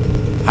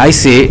 I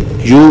say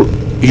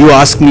you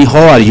ask me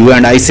how are you,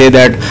 and I say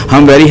that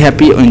I'm very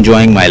happy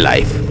enjoying my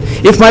life.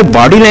 If my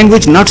body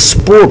language not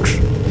support,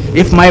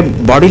 if my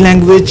body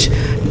language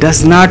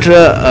does not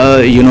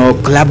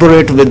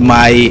collaborate with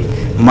my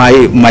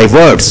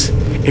words,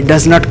 it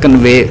does not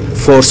convey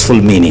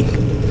forceful meaning.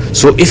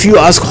 So if you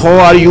ask how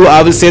are you,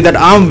 I will say that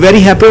I'm very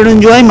happy and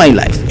enjoying my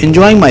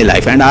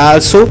life, and I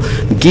also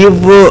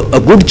give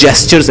good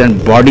gestures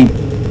and body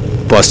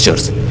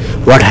postures.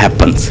 What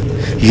happens?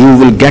 You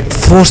will get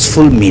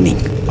forceful meaning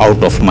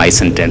out of my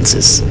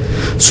sentences.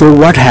 So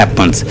what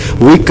happens?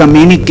 We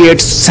communicate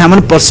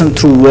 7%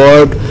 through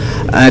word,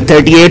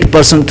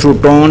 38%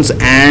 through tones,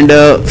 and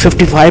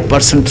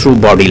 55% through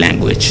body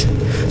language.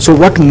 So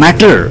what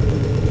matters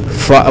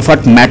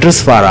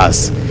for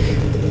us?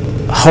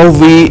 How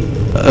we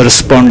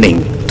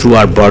responding through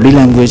our body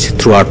language,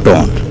 through our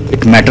tone.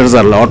 It matters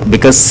a lot,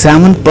 because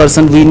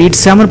 7% we need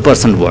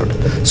 7% word.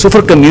 So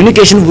for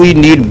communication we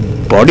need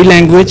body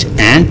language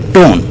and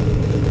tone,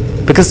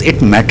 because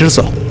it matters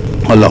a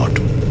lot.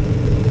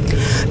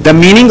 The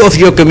meaning of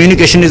your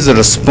communication is the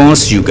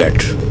response you get.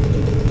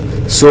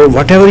 So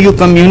whatever you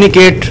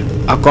communicate,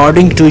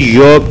 according to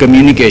your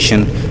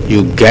communication,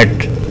 you get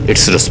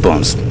its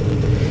response.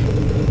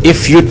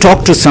 If you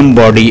talk to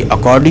somebody,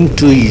 according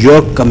to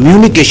your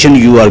communication,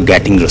 you are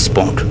getting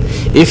response.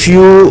 If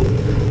you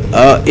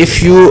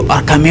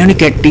are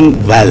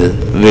communicating well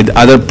with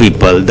other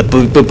people, the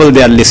people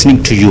they are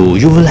listening to you,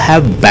 you will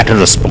have better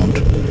response.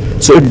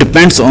 So it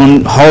depends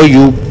on how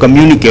you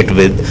communicate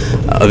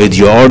with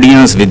your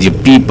audience, with your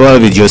people,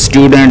 with your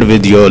student,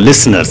 with your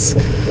listeners.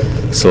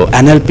 So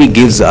NLP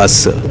gives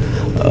us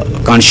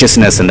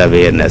consciousness and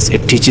awareness.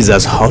 It teaches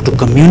us how to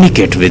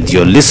communicate with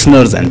your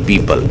listeners and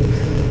people.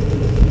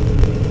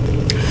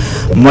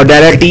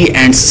 Modality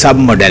and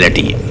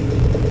submodality.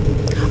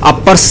 A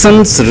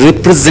person's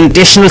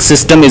representational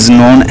system is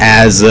known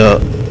as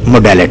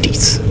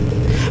modalities.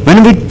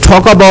 When we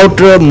talk about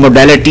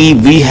modality,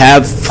 we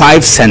have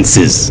 5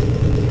 senses.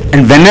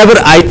 And whenever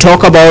I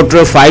talk about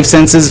 5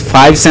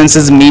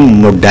 senses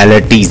mean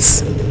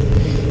modalities.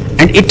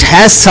 And it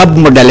has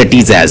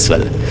submodalities as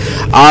well.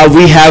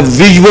 We have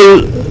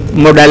visual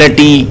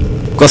modality,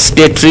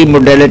 gustatory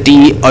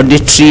modality,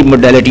 auditory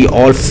modality,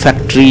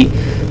 olfactory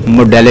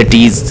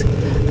modalities,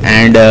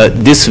 and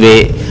this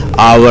way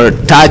our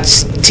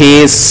touch,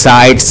 taste,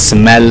 sight,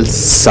 smell,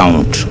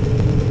 sound,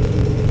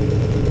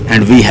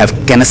 and we have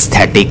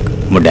kinesthetic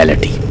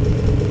modality.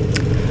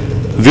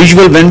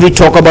 Visual, when we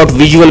talk about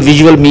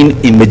visual mean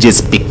images,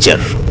 picture.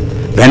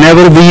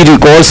 Whenever we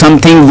recall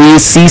something, we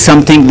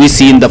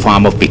see in the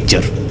form of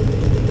picture.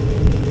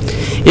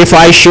 If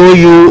I show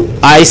you,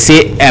 I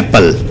say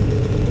apple,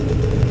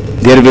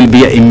 there will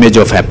be an image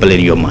of apple in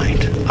your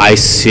mind. I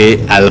say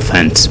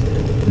elephant,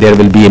 there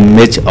will be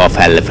image of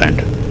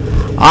elephant.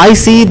 I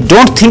see,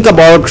 don't think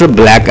about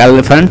black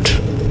elephant.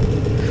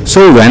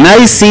 So when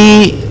I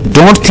see,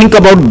 don't think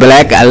about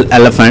black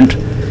elephant,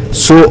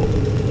 so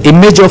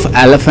image of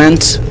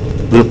elephant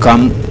will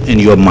come in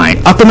your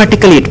mind.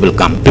 Automatically it will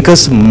come,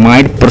 because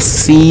mind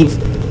perceive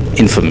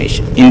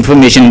information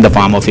in the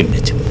form of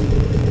image.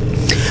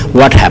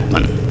 What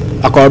happened?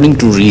 According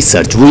to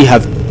research, we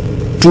have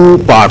 2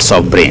 parts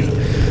of brain,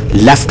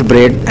 left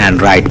brain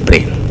and right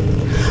brain.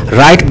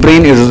 Right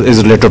brain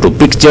is related to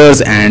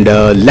pictures, and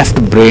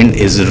left brain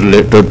is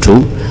related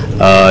to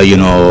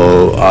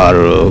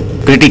our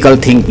critical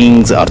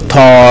thinkings, our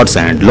thoughts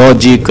and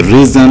logic,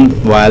 reason,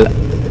 while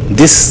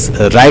this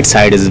right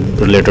side is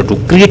related to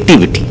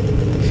creativity.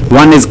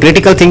 One is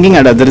critical thinking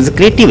and other is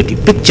creativity,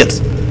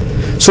 pictures.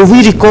 So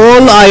we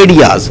recall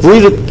ideas, we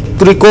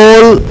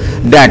recall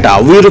data,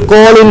 we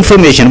recall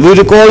information, we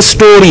recall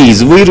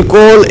stories, we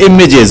recall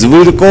images,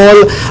 we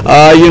recall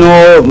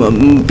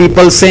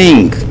people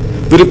saying,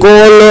 we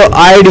recall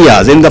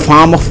ideas in the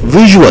form of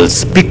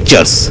visuals,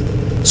 pictures.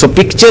 So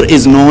picture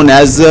is known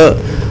as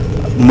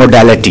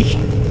modality,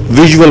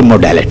 visual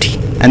modality.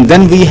 And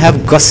then we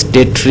have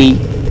gustatory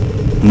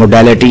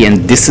modality,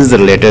 and this is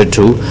related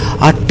to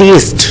our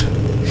taste.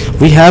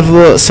 We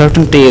have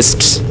certain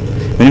tastes.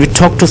 When we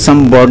talk to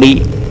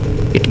somebody,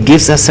 it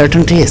gives a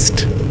certain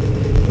taste.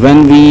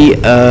 When we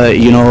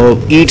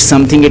eat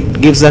something,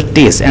 it gives a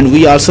taste, and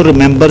we also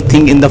remember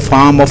things in the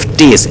form of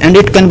taste, and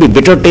it can be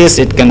bitter taste,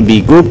 it can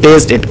be good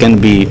taste, it can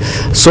be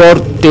sour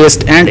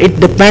taste, and it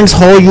depends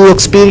how you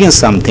experience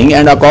something,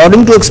 and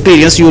according to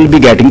experience you will be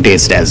getting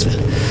taste as well.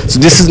 So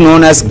this is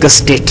known as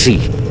gustatory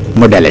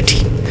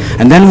modality.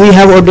 And then we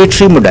have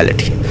auditory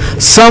modality.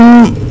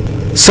 Some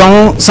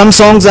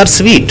songs are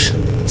sweet,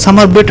 some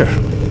are bitter.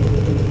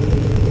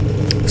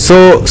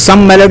 So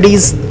some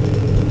melodies,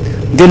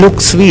 they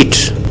look sweet.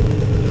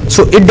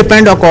 So it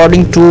depends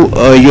according to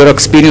your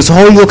experience,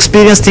 how you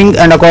experience things,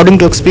 and according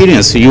to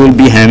experience you will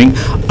be having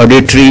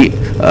auditory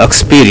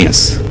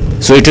experience.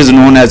 So it is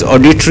known as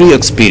auditory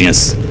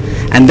experience.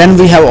 And then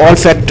we have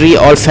olfactory.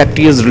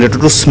 Olfactory is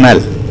related to smell.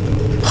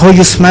 How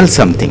you smell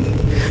something.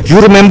 You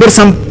remember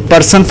some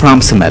person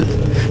from smell.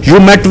 You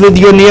met with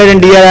your near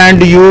and dear,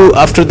 and you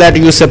after that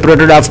you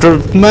separated after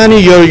many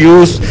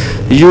years,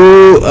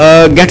 you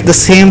get the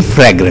same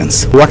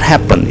fragrance. What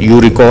happened?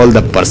 You recall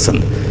the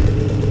person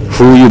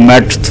who you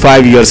met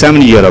 5 years,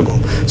 7 years ago.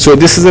 So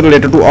this is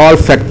related to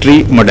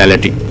olfactory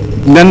modality.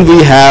 Then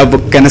we have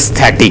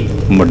kinesthetic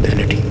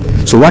modality.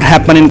 So what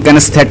happened in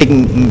kinesthetic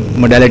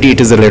modality? It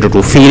is related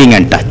to feeling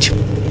and touch.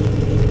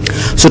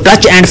 So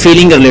touch and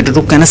feeling are related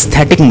to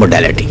kinesthetic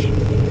modality.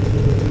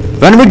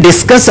 When we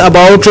discuss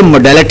about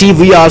modality,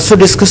 we also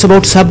discuss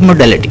about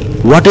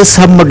submodality. What is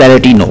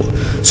submodality? No.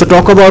 So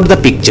talk about the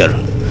picture.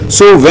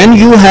 So when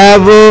you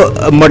have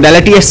a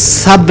modality at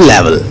sub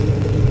level,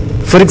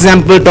 for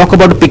example, talk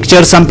about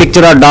picture. Some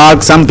picture are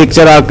dark, some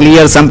picture are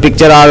clear, some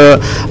picture are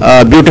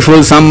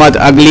beautiful, some are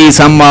ugly,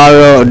 some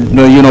are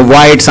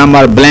white, some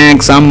are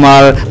blank, some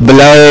are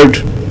blurred.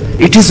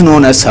 It is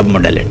known as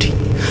submodality.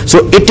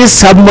 So it is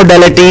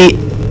submodality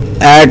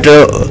at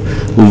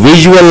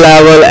visual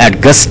level, at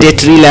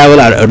gustatory level,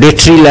 or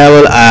auditory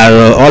level,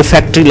 or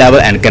olfactory level,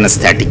 and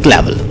kinesthetic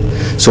level.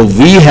 So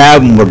we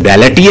have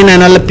modality in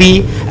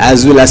NLP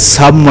as well as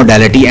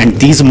submodality, and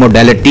these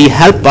modality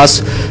help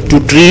us to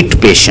treat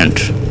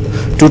patient,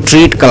 to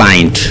treat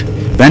client.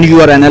 When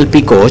you are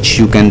NLP coach,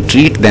 you can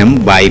treat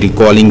them by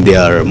recalling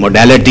their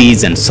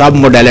modalities and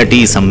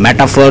submodalities, some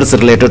metaphors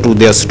related to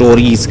their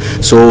stories.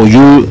 So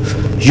you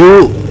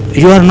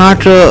are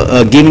not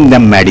giving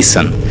them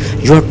medicine.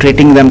 You are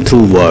treating them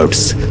through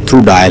words,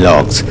 through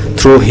dialogues,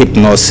 through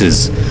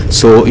hypnosis.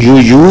 So you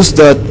use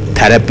the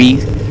therapy,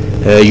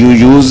 you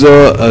use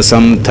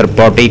some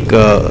therapeutic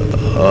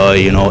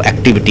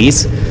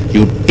activities.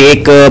 You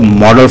take a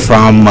model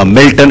from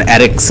Milton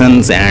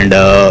Erickson's and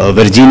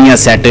Virginia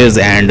Satir's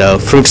and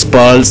Fritz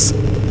Perls.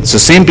 So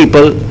same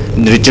people,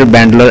 Richard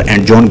Bandler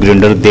and John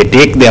Grinder, they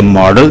take their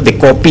model, they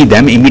copy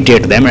them,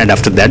 imitate them, and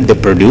after that they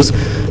produce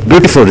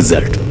beautiful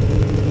result.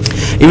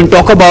 Even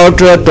talk about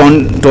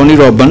Tony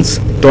Robbins.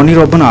 Tony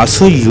Robbins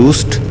also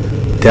used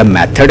their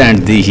method,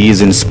 and he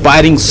is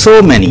inspiring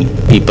so many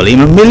people,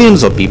 even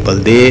millions of people.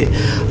 They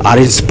are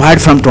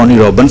inspired from Tony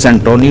Robbins,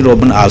 and Tony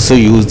Robbins also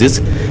used this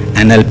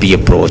NLP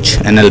approach,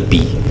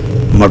 NLP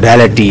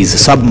modalities,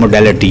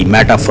 submodality,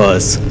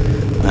 metaphors,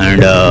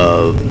 and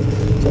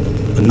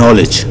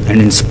knowledge, and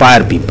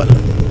inspire people.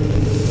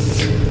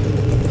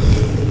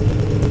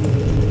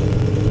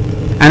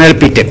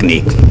 NLP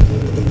technique.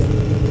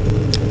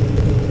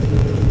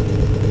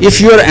 If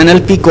you are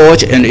NLP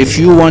coach and if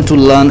you want to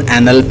learn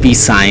NLP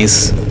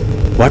science,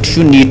 what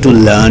you need to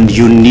learn?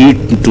 You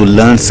need to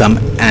learn some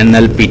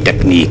NLP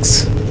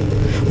techniques.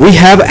 We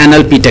have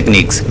NLP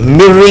techniques,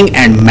 mirroring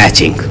and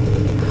matching.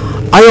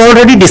 I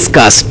already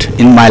discussed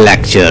in my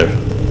lecture.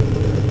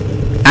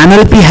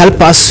 NLP help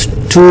us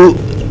to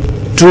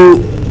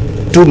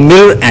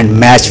mirror and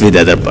match with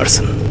other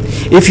person.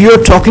 If you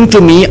are talking to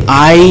me,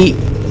 I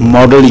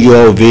model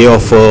your way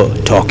of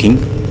talking.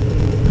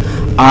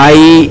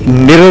 I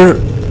mirror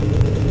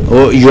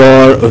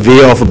your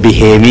way of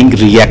behaving,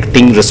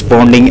 reacting,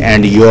 responding,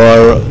 and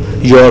your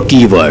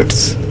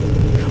keywords.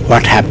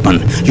 What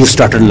happened? You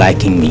started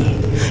liking me.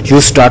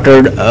 You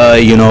started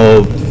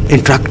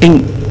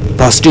interacting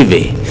positive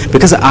way,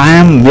 because I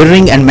am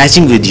mirroring and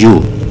matching with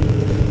you.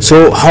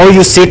 So how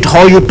you sit,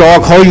 how you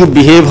talk, how you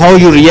behave, how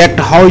you react,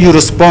 how you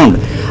respond,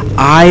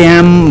 I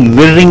am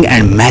mirroring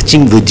and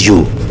matching with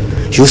you.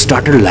 You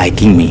started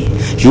liking me.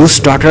 You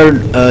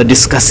started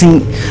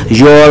discussing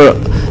your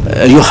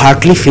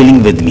heartly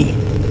feeling with me.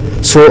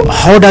 So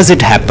how does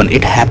it happen?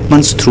 It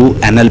happens through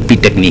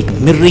NLP technique,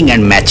 mirroring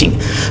and matching.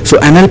 So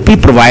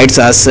NLP provides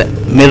us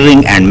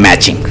mirroring and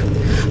matching.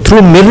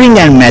 Through mirroring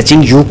and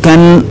matching, you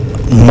can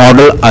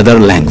model other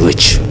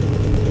language.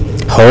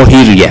 how he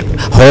react,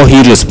 how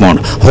he respond,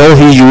 how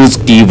he use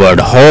keyword,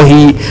 how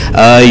he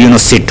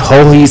sit,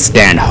 how he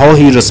stand, how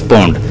he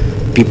respond,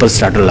 people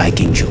start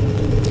liking you.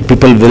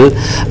 People will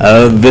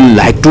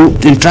like to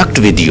interact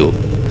with you.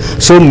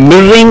 So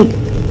mirroring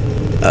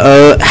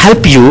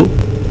help you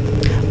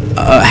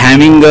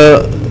having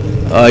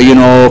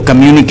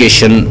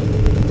communication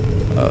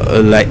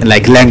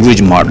like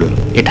language model.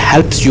 It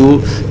helps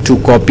you to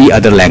copy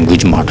other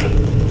language model.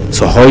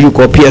 So how you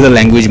copy other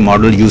language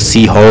model, you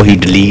see how he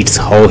deletes,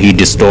 how he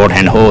distort,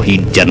 and how he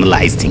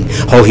generalize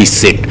things, how he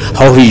sit,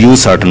 how he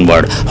use certain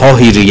word, how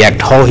he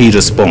react, how he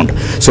respond.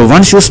 So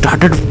once you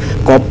started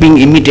copying,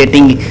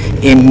 imitating,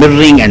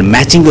 mirroring and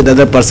matching with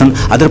other person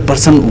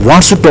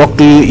wants to talk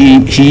to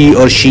you. He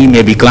or she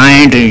may be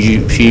client, he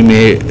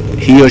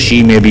or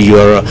she may be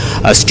your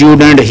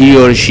student, he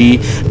or she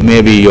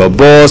may be your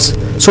boss.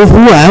 So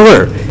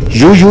whoever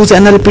you use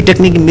NLP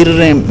technique,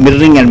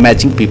 mirroring and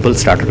matching, people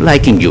started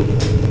liking you.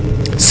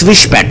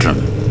 Swish pattern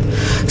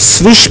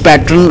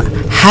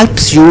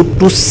helps you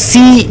to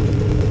see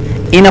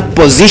in a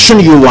position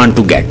you want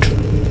to get.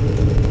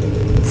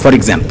 For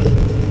example,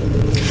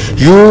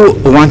 you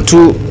want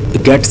to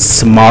get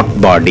smart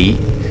body,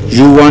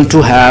 you want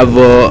to have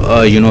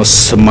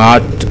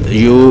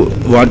you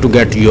want to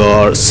get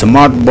your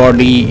smart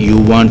body, you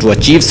want to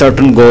achieve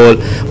certain goal.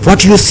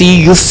 What you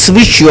see, you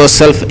switch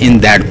yourself in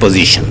that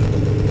position.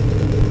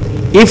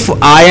 If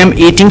I am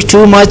eating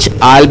too much,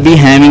 I'll be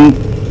having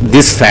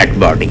this fat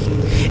body.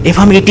 If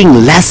I'm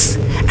eating less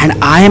and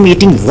I am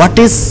eating what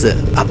is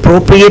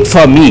appropriate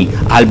for me,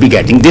 I'll be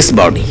getting this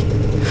body.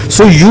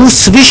 So you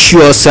switch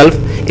yourself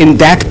in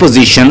that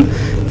position.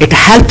 It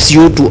helps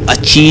you to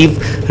achieve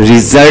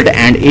result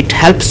and it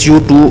helps you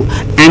to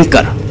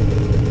anchor.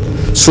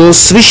 So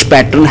swish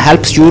pattern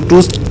helps you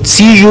to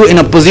see you in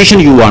a position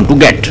you want to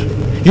get.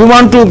 You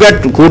want to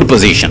get good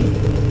position.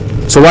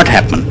 So what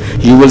happened?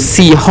 You will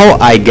see how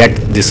I get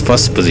this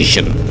first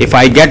position. If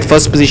I get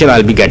first position,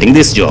 I'll be getting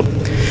this job.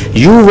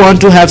 You want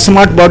to have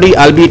smart body,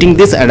 I'll be eating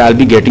this and I'll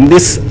be getting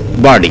this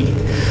body.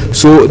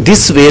 So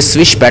this way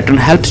swish pattern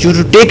helps you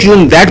to take you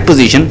in that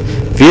position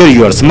where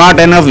you are smart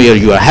enough, where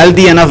you are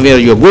healthy enough, where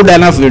you are good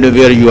enough,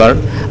 where you are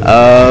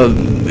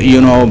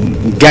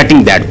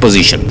getting that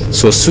position.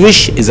 So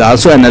swish is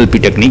also an NLP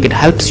technique. It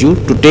helps you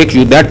to take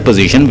you that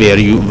position where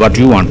what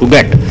you want to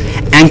get.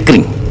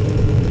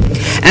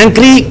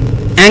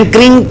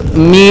 Anchoring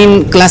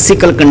mean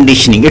classical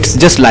conditioning. It's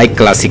just like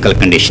classical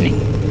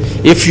conditioning.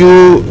 If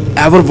you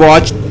ever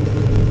watch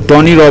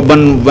Tony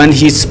Robbins, when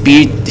he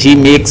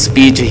makes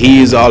speech,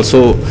 he is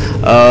also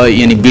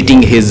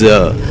beating his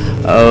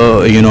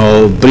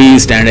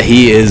breast, and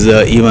he is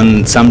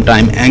even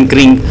sometime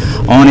anchoring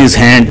on his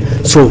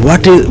hand. So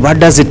what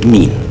does it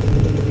mean?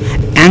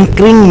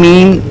 Anchoring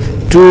mean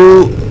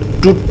to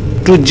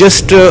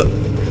just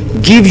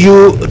give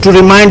you, to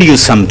remind you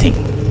something.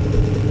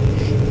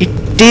 It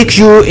takes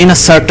you in a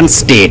certain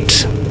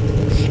state.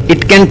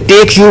 It can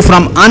take you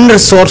from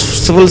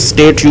unresourceful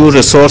state to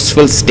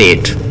resourceful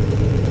state.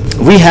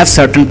 We have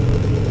certain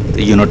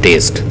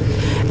taste.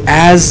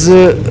 As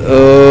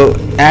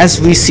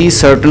we see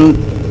certain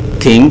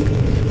thing,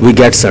 we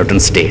get certain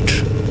state.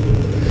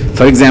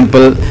 For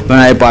example, when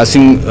I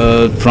passing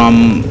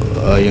from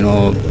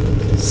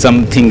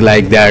something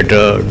like that,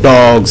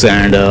 dogs,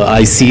 and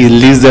I see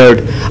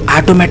lizard,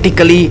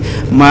 automatically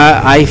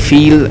I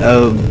feel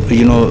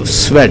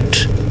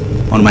sweat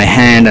on my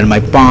hand and my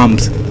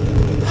palms.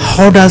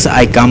 How does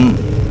I come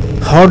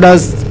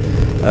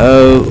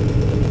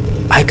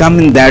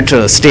in that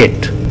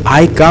state?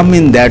 I come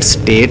in that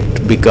state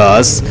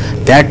because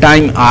that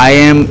time I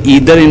am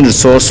either in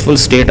resourceful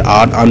state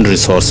or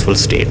unresourceful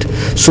state.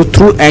 So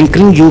through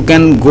anchoring you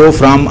can go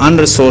from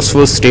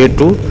unresourceful state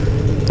to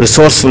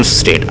resourceful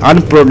state,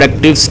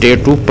 unproductive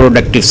state to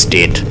productive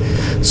state.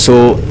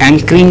 So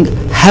anchoring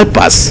help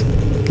us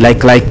like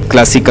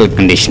classical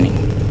conditioning.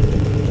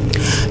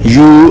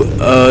 Your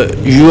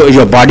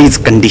body is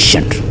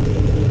conditioned.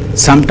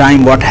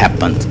 Sometime what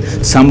happens?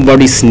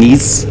 Somebody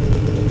sneezes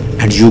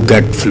and you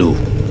get flu.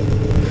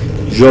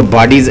 Your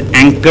body is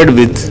anchored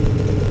with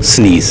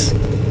sneeze.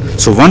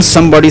 So once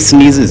somebody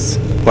sneezes,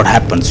 what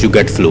happens? You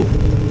get flu.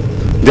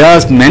 There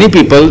are many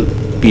people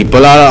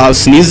are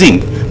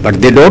sneezing, but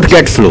they don't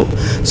get flu.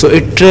 So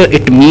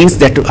it means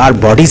that our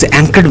body is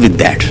anchored with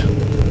that.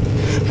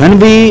 When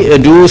we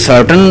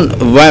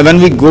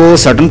go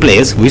certain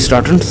place, we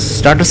start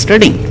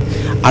studying.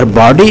 Our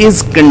body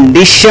is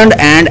conditioned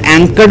and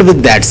anchored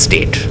with that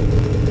state.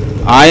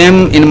 I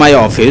am in my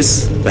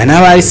office.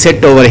 Whenever I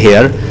sit over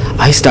here,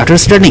 I started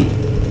studying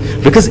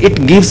because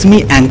it gives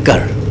me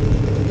anchor.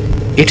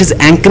 It is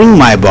anchoring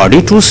my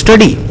body to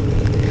study.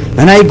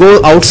 When I go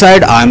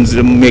outside, I am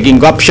making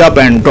gupshup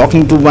and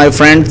talking to my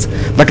friends.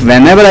 But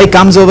whenever I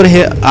come over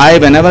here,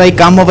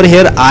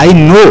 I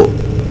know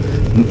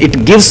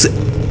it gives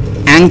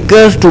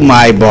anchor to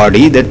my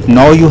body that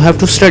now you have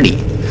to study.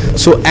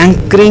 So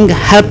anchoring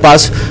help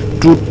us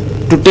to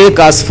take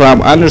us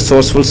from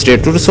unresourceful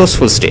state to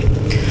resourceful state.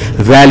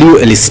 Value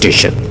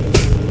elicitation.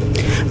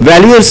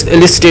 Value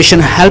elicitation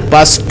help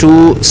us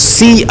to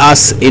see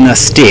us in a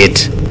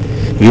state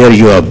where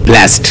you are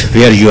blessed,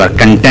 where you are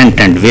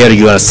contented, where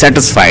you are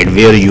satisfied,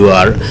 where you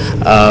are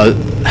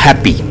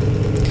happy.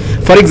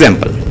 For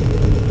example,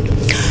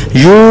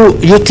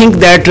 you think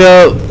that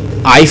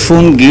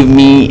iPhone give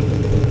me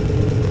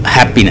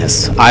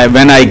happiness.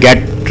 When I get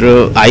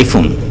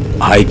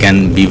iPhone, I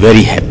can be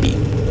very happy.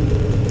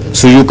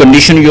 So you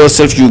condition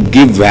yourself, you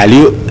give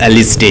value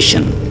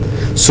elicitation.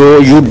 So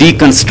you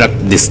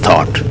deconstruct this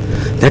thought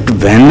that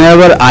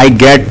whenever I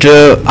get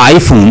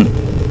iPhone,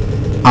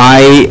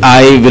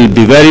 I will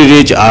be very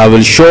rich, I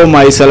will show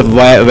myself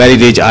very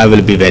rich, I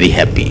will be very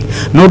happy.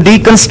 Now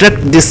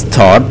deconstruct this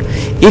thought.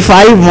 If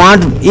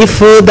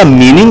the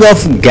meaning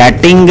of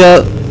getting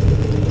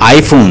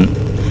iPhone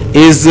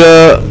is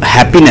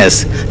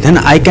happiness, then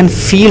I can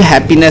feel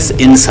happiness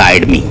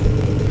inside me.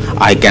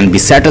 I can be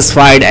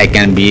satisfied, I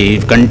can be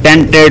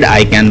contented,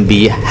 I can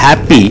be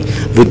happy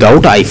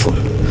without iPhone.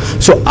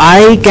 So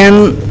I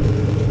can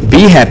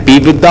be happy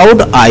without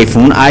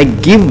iPhone. I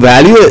give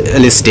value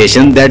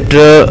elicitation that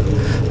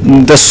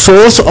the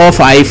source of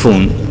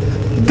iPhone,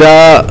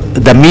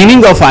 the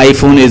meaning of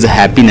iPhone is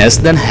happiness,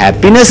 then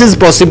happiness is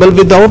possible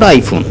without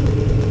iPhone.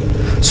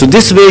 So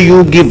this way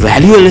you give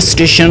value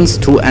elicitations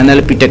through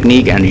NLP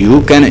technique and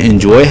you can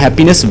enjoy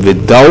happiness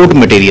without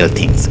material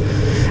things.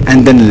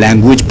 And then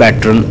language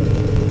pattern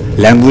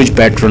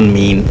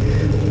mean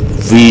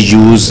we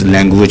use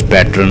language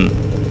pattern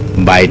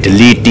by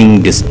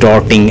deleting,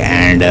 distorting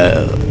and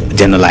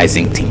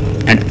generalizing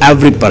things, and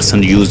every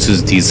person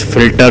uses these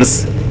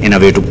filters in a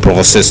way to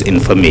process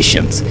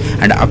informations,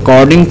 and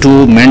according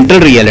to mental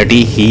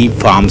reality he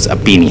forms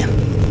opinion.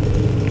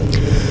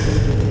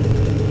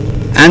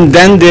 And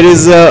then there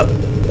is a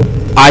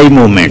eye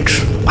movement.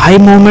 Eye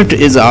movement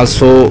is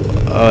also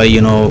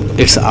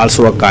it's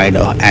also a kind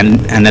of an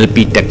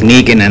NLP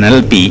technique. In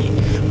NLP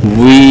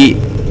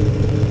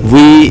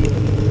we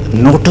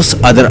notice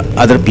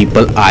other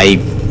people eye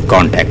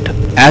contact.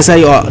 As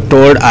I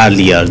told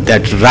earlier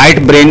that right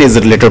brain is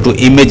related to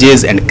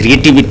images and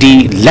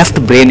creativity,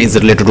 left brain is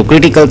related to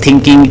critical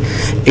thinking,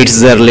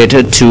 it's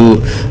related to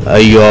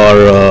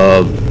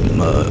your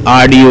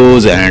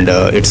audios, and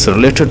it's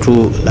related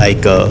to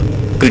like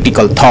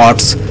critical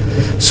thoughts.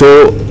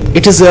 So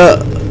it is a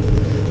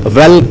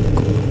well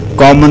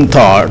common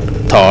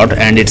thought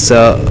and it's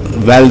a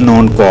well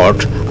known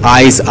quote,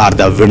 eyes are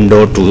the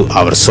window to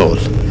our soul.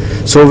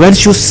 So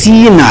once you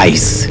see in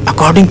eyes,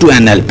 according to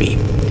NLP,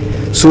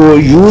 so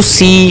you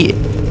see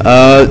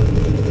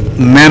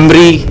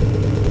memory,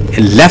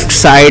 left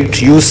side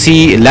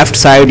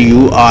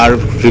you are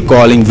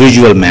recalling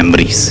visual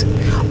memories,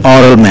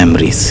 oral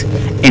memories,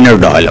 inner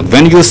dialogue.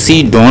 When you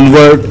see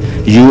downward,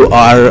 you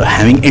are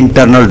having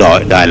internal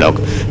dialogue.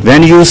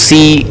 When you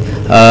see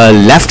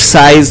left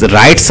side,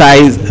 right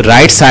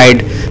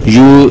side,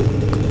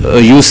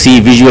 you see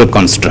visual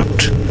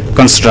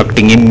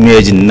constructing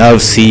image,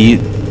 nerve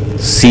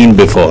seen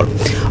before.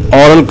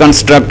 Oral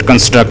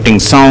constructing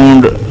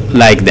sound,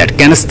 like that.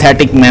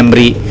 Kinesthetic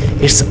memory,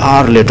 it's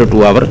all related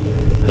to our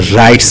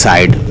right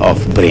side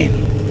of brain.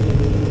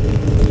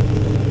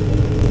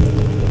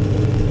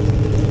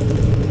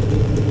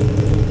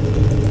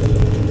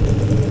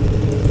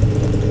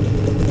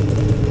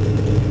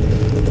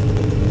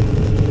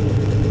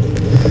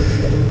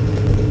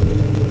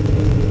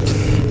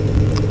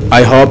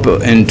 I hope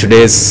in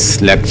today's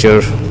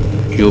lecture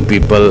you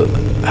people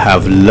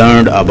have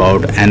learned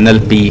about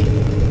NLP,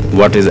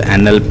 what is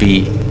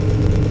NLP,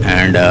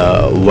 and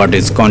what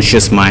is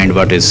conscious mind,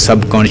 what is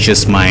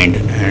subconscious mind,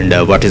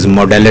 and what is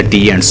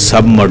modality and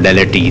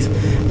submodalities,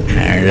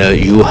 and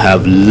you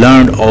have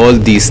learned all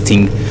these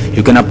things.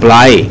 You can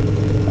apply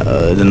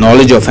the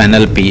knowledge of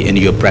NLP in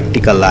your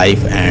practical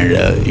life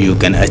and you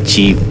can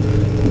achieve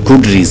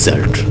good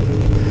result.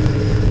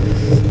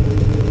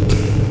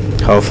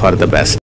 Hope for the best.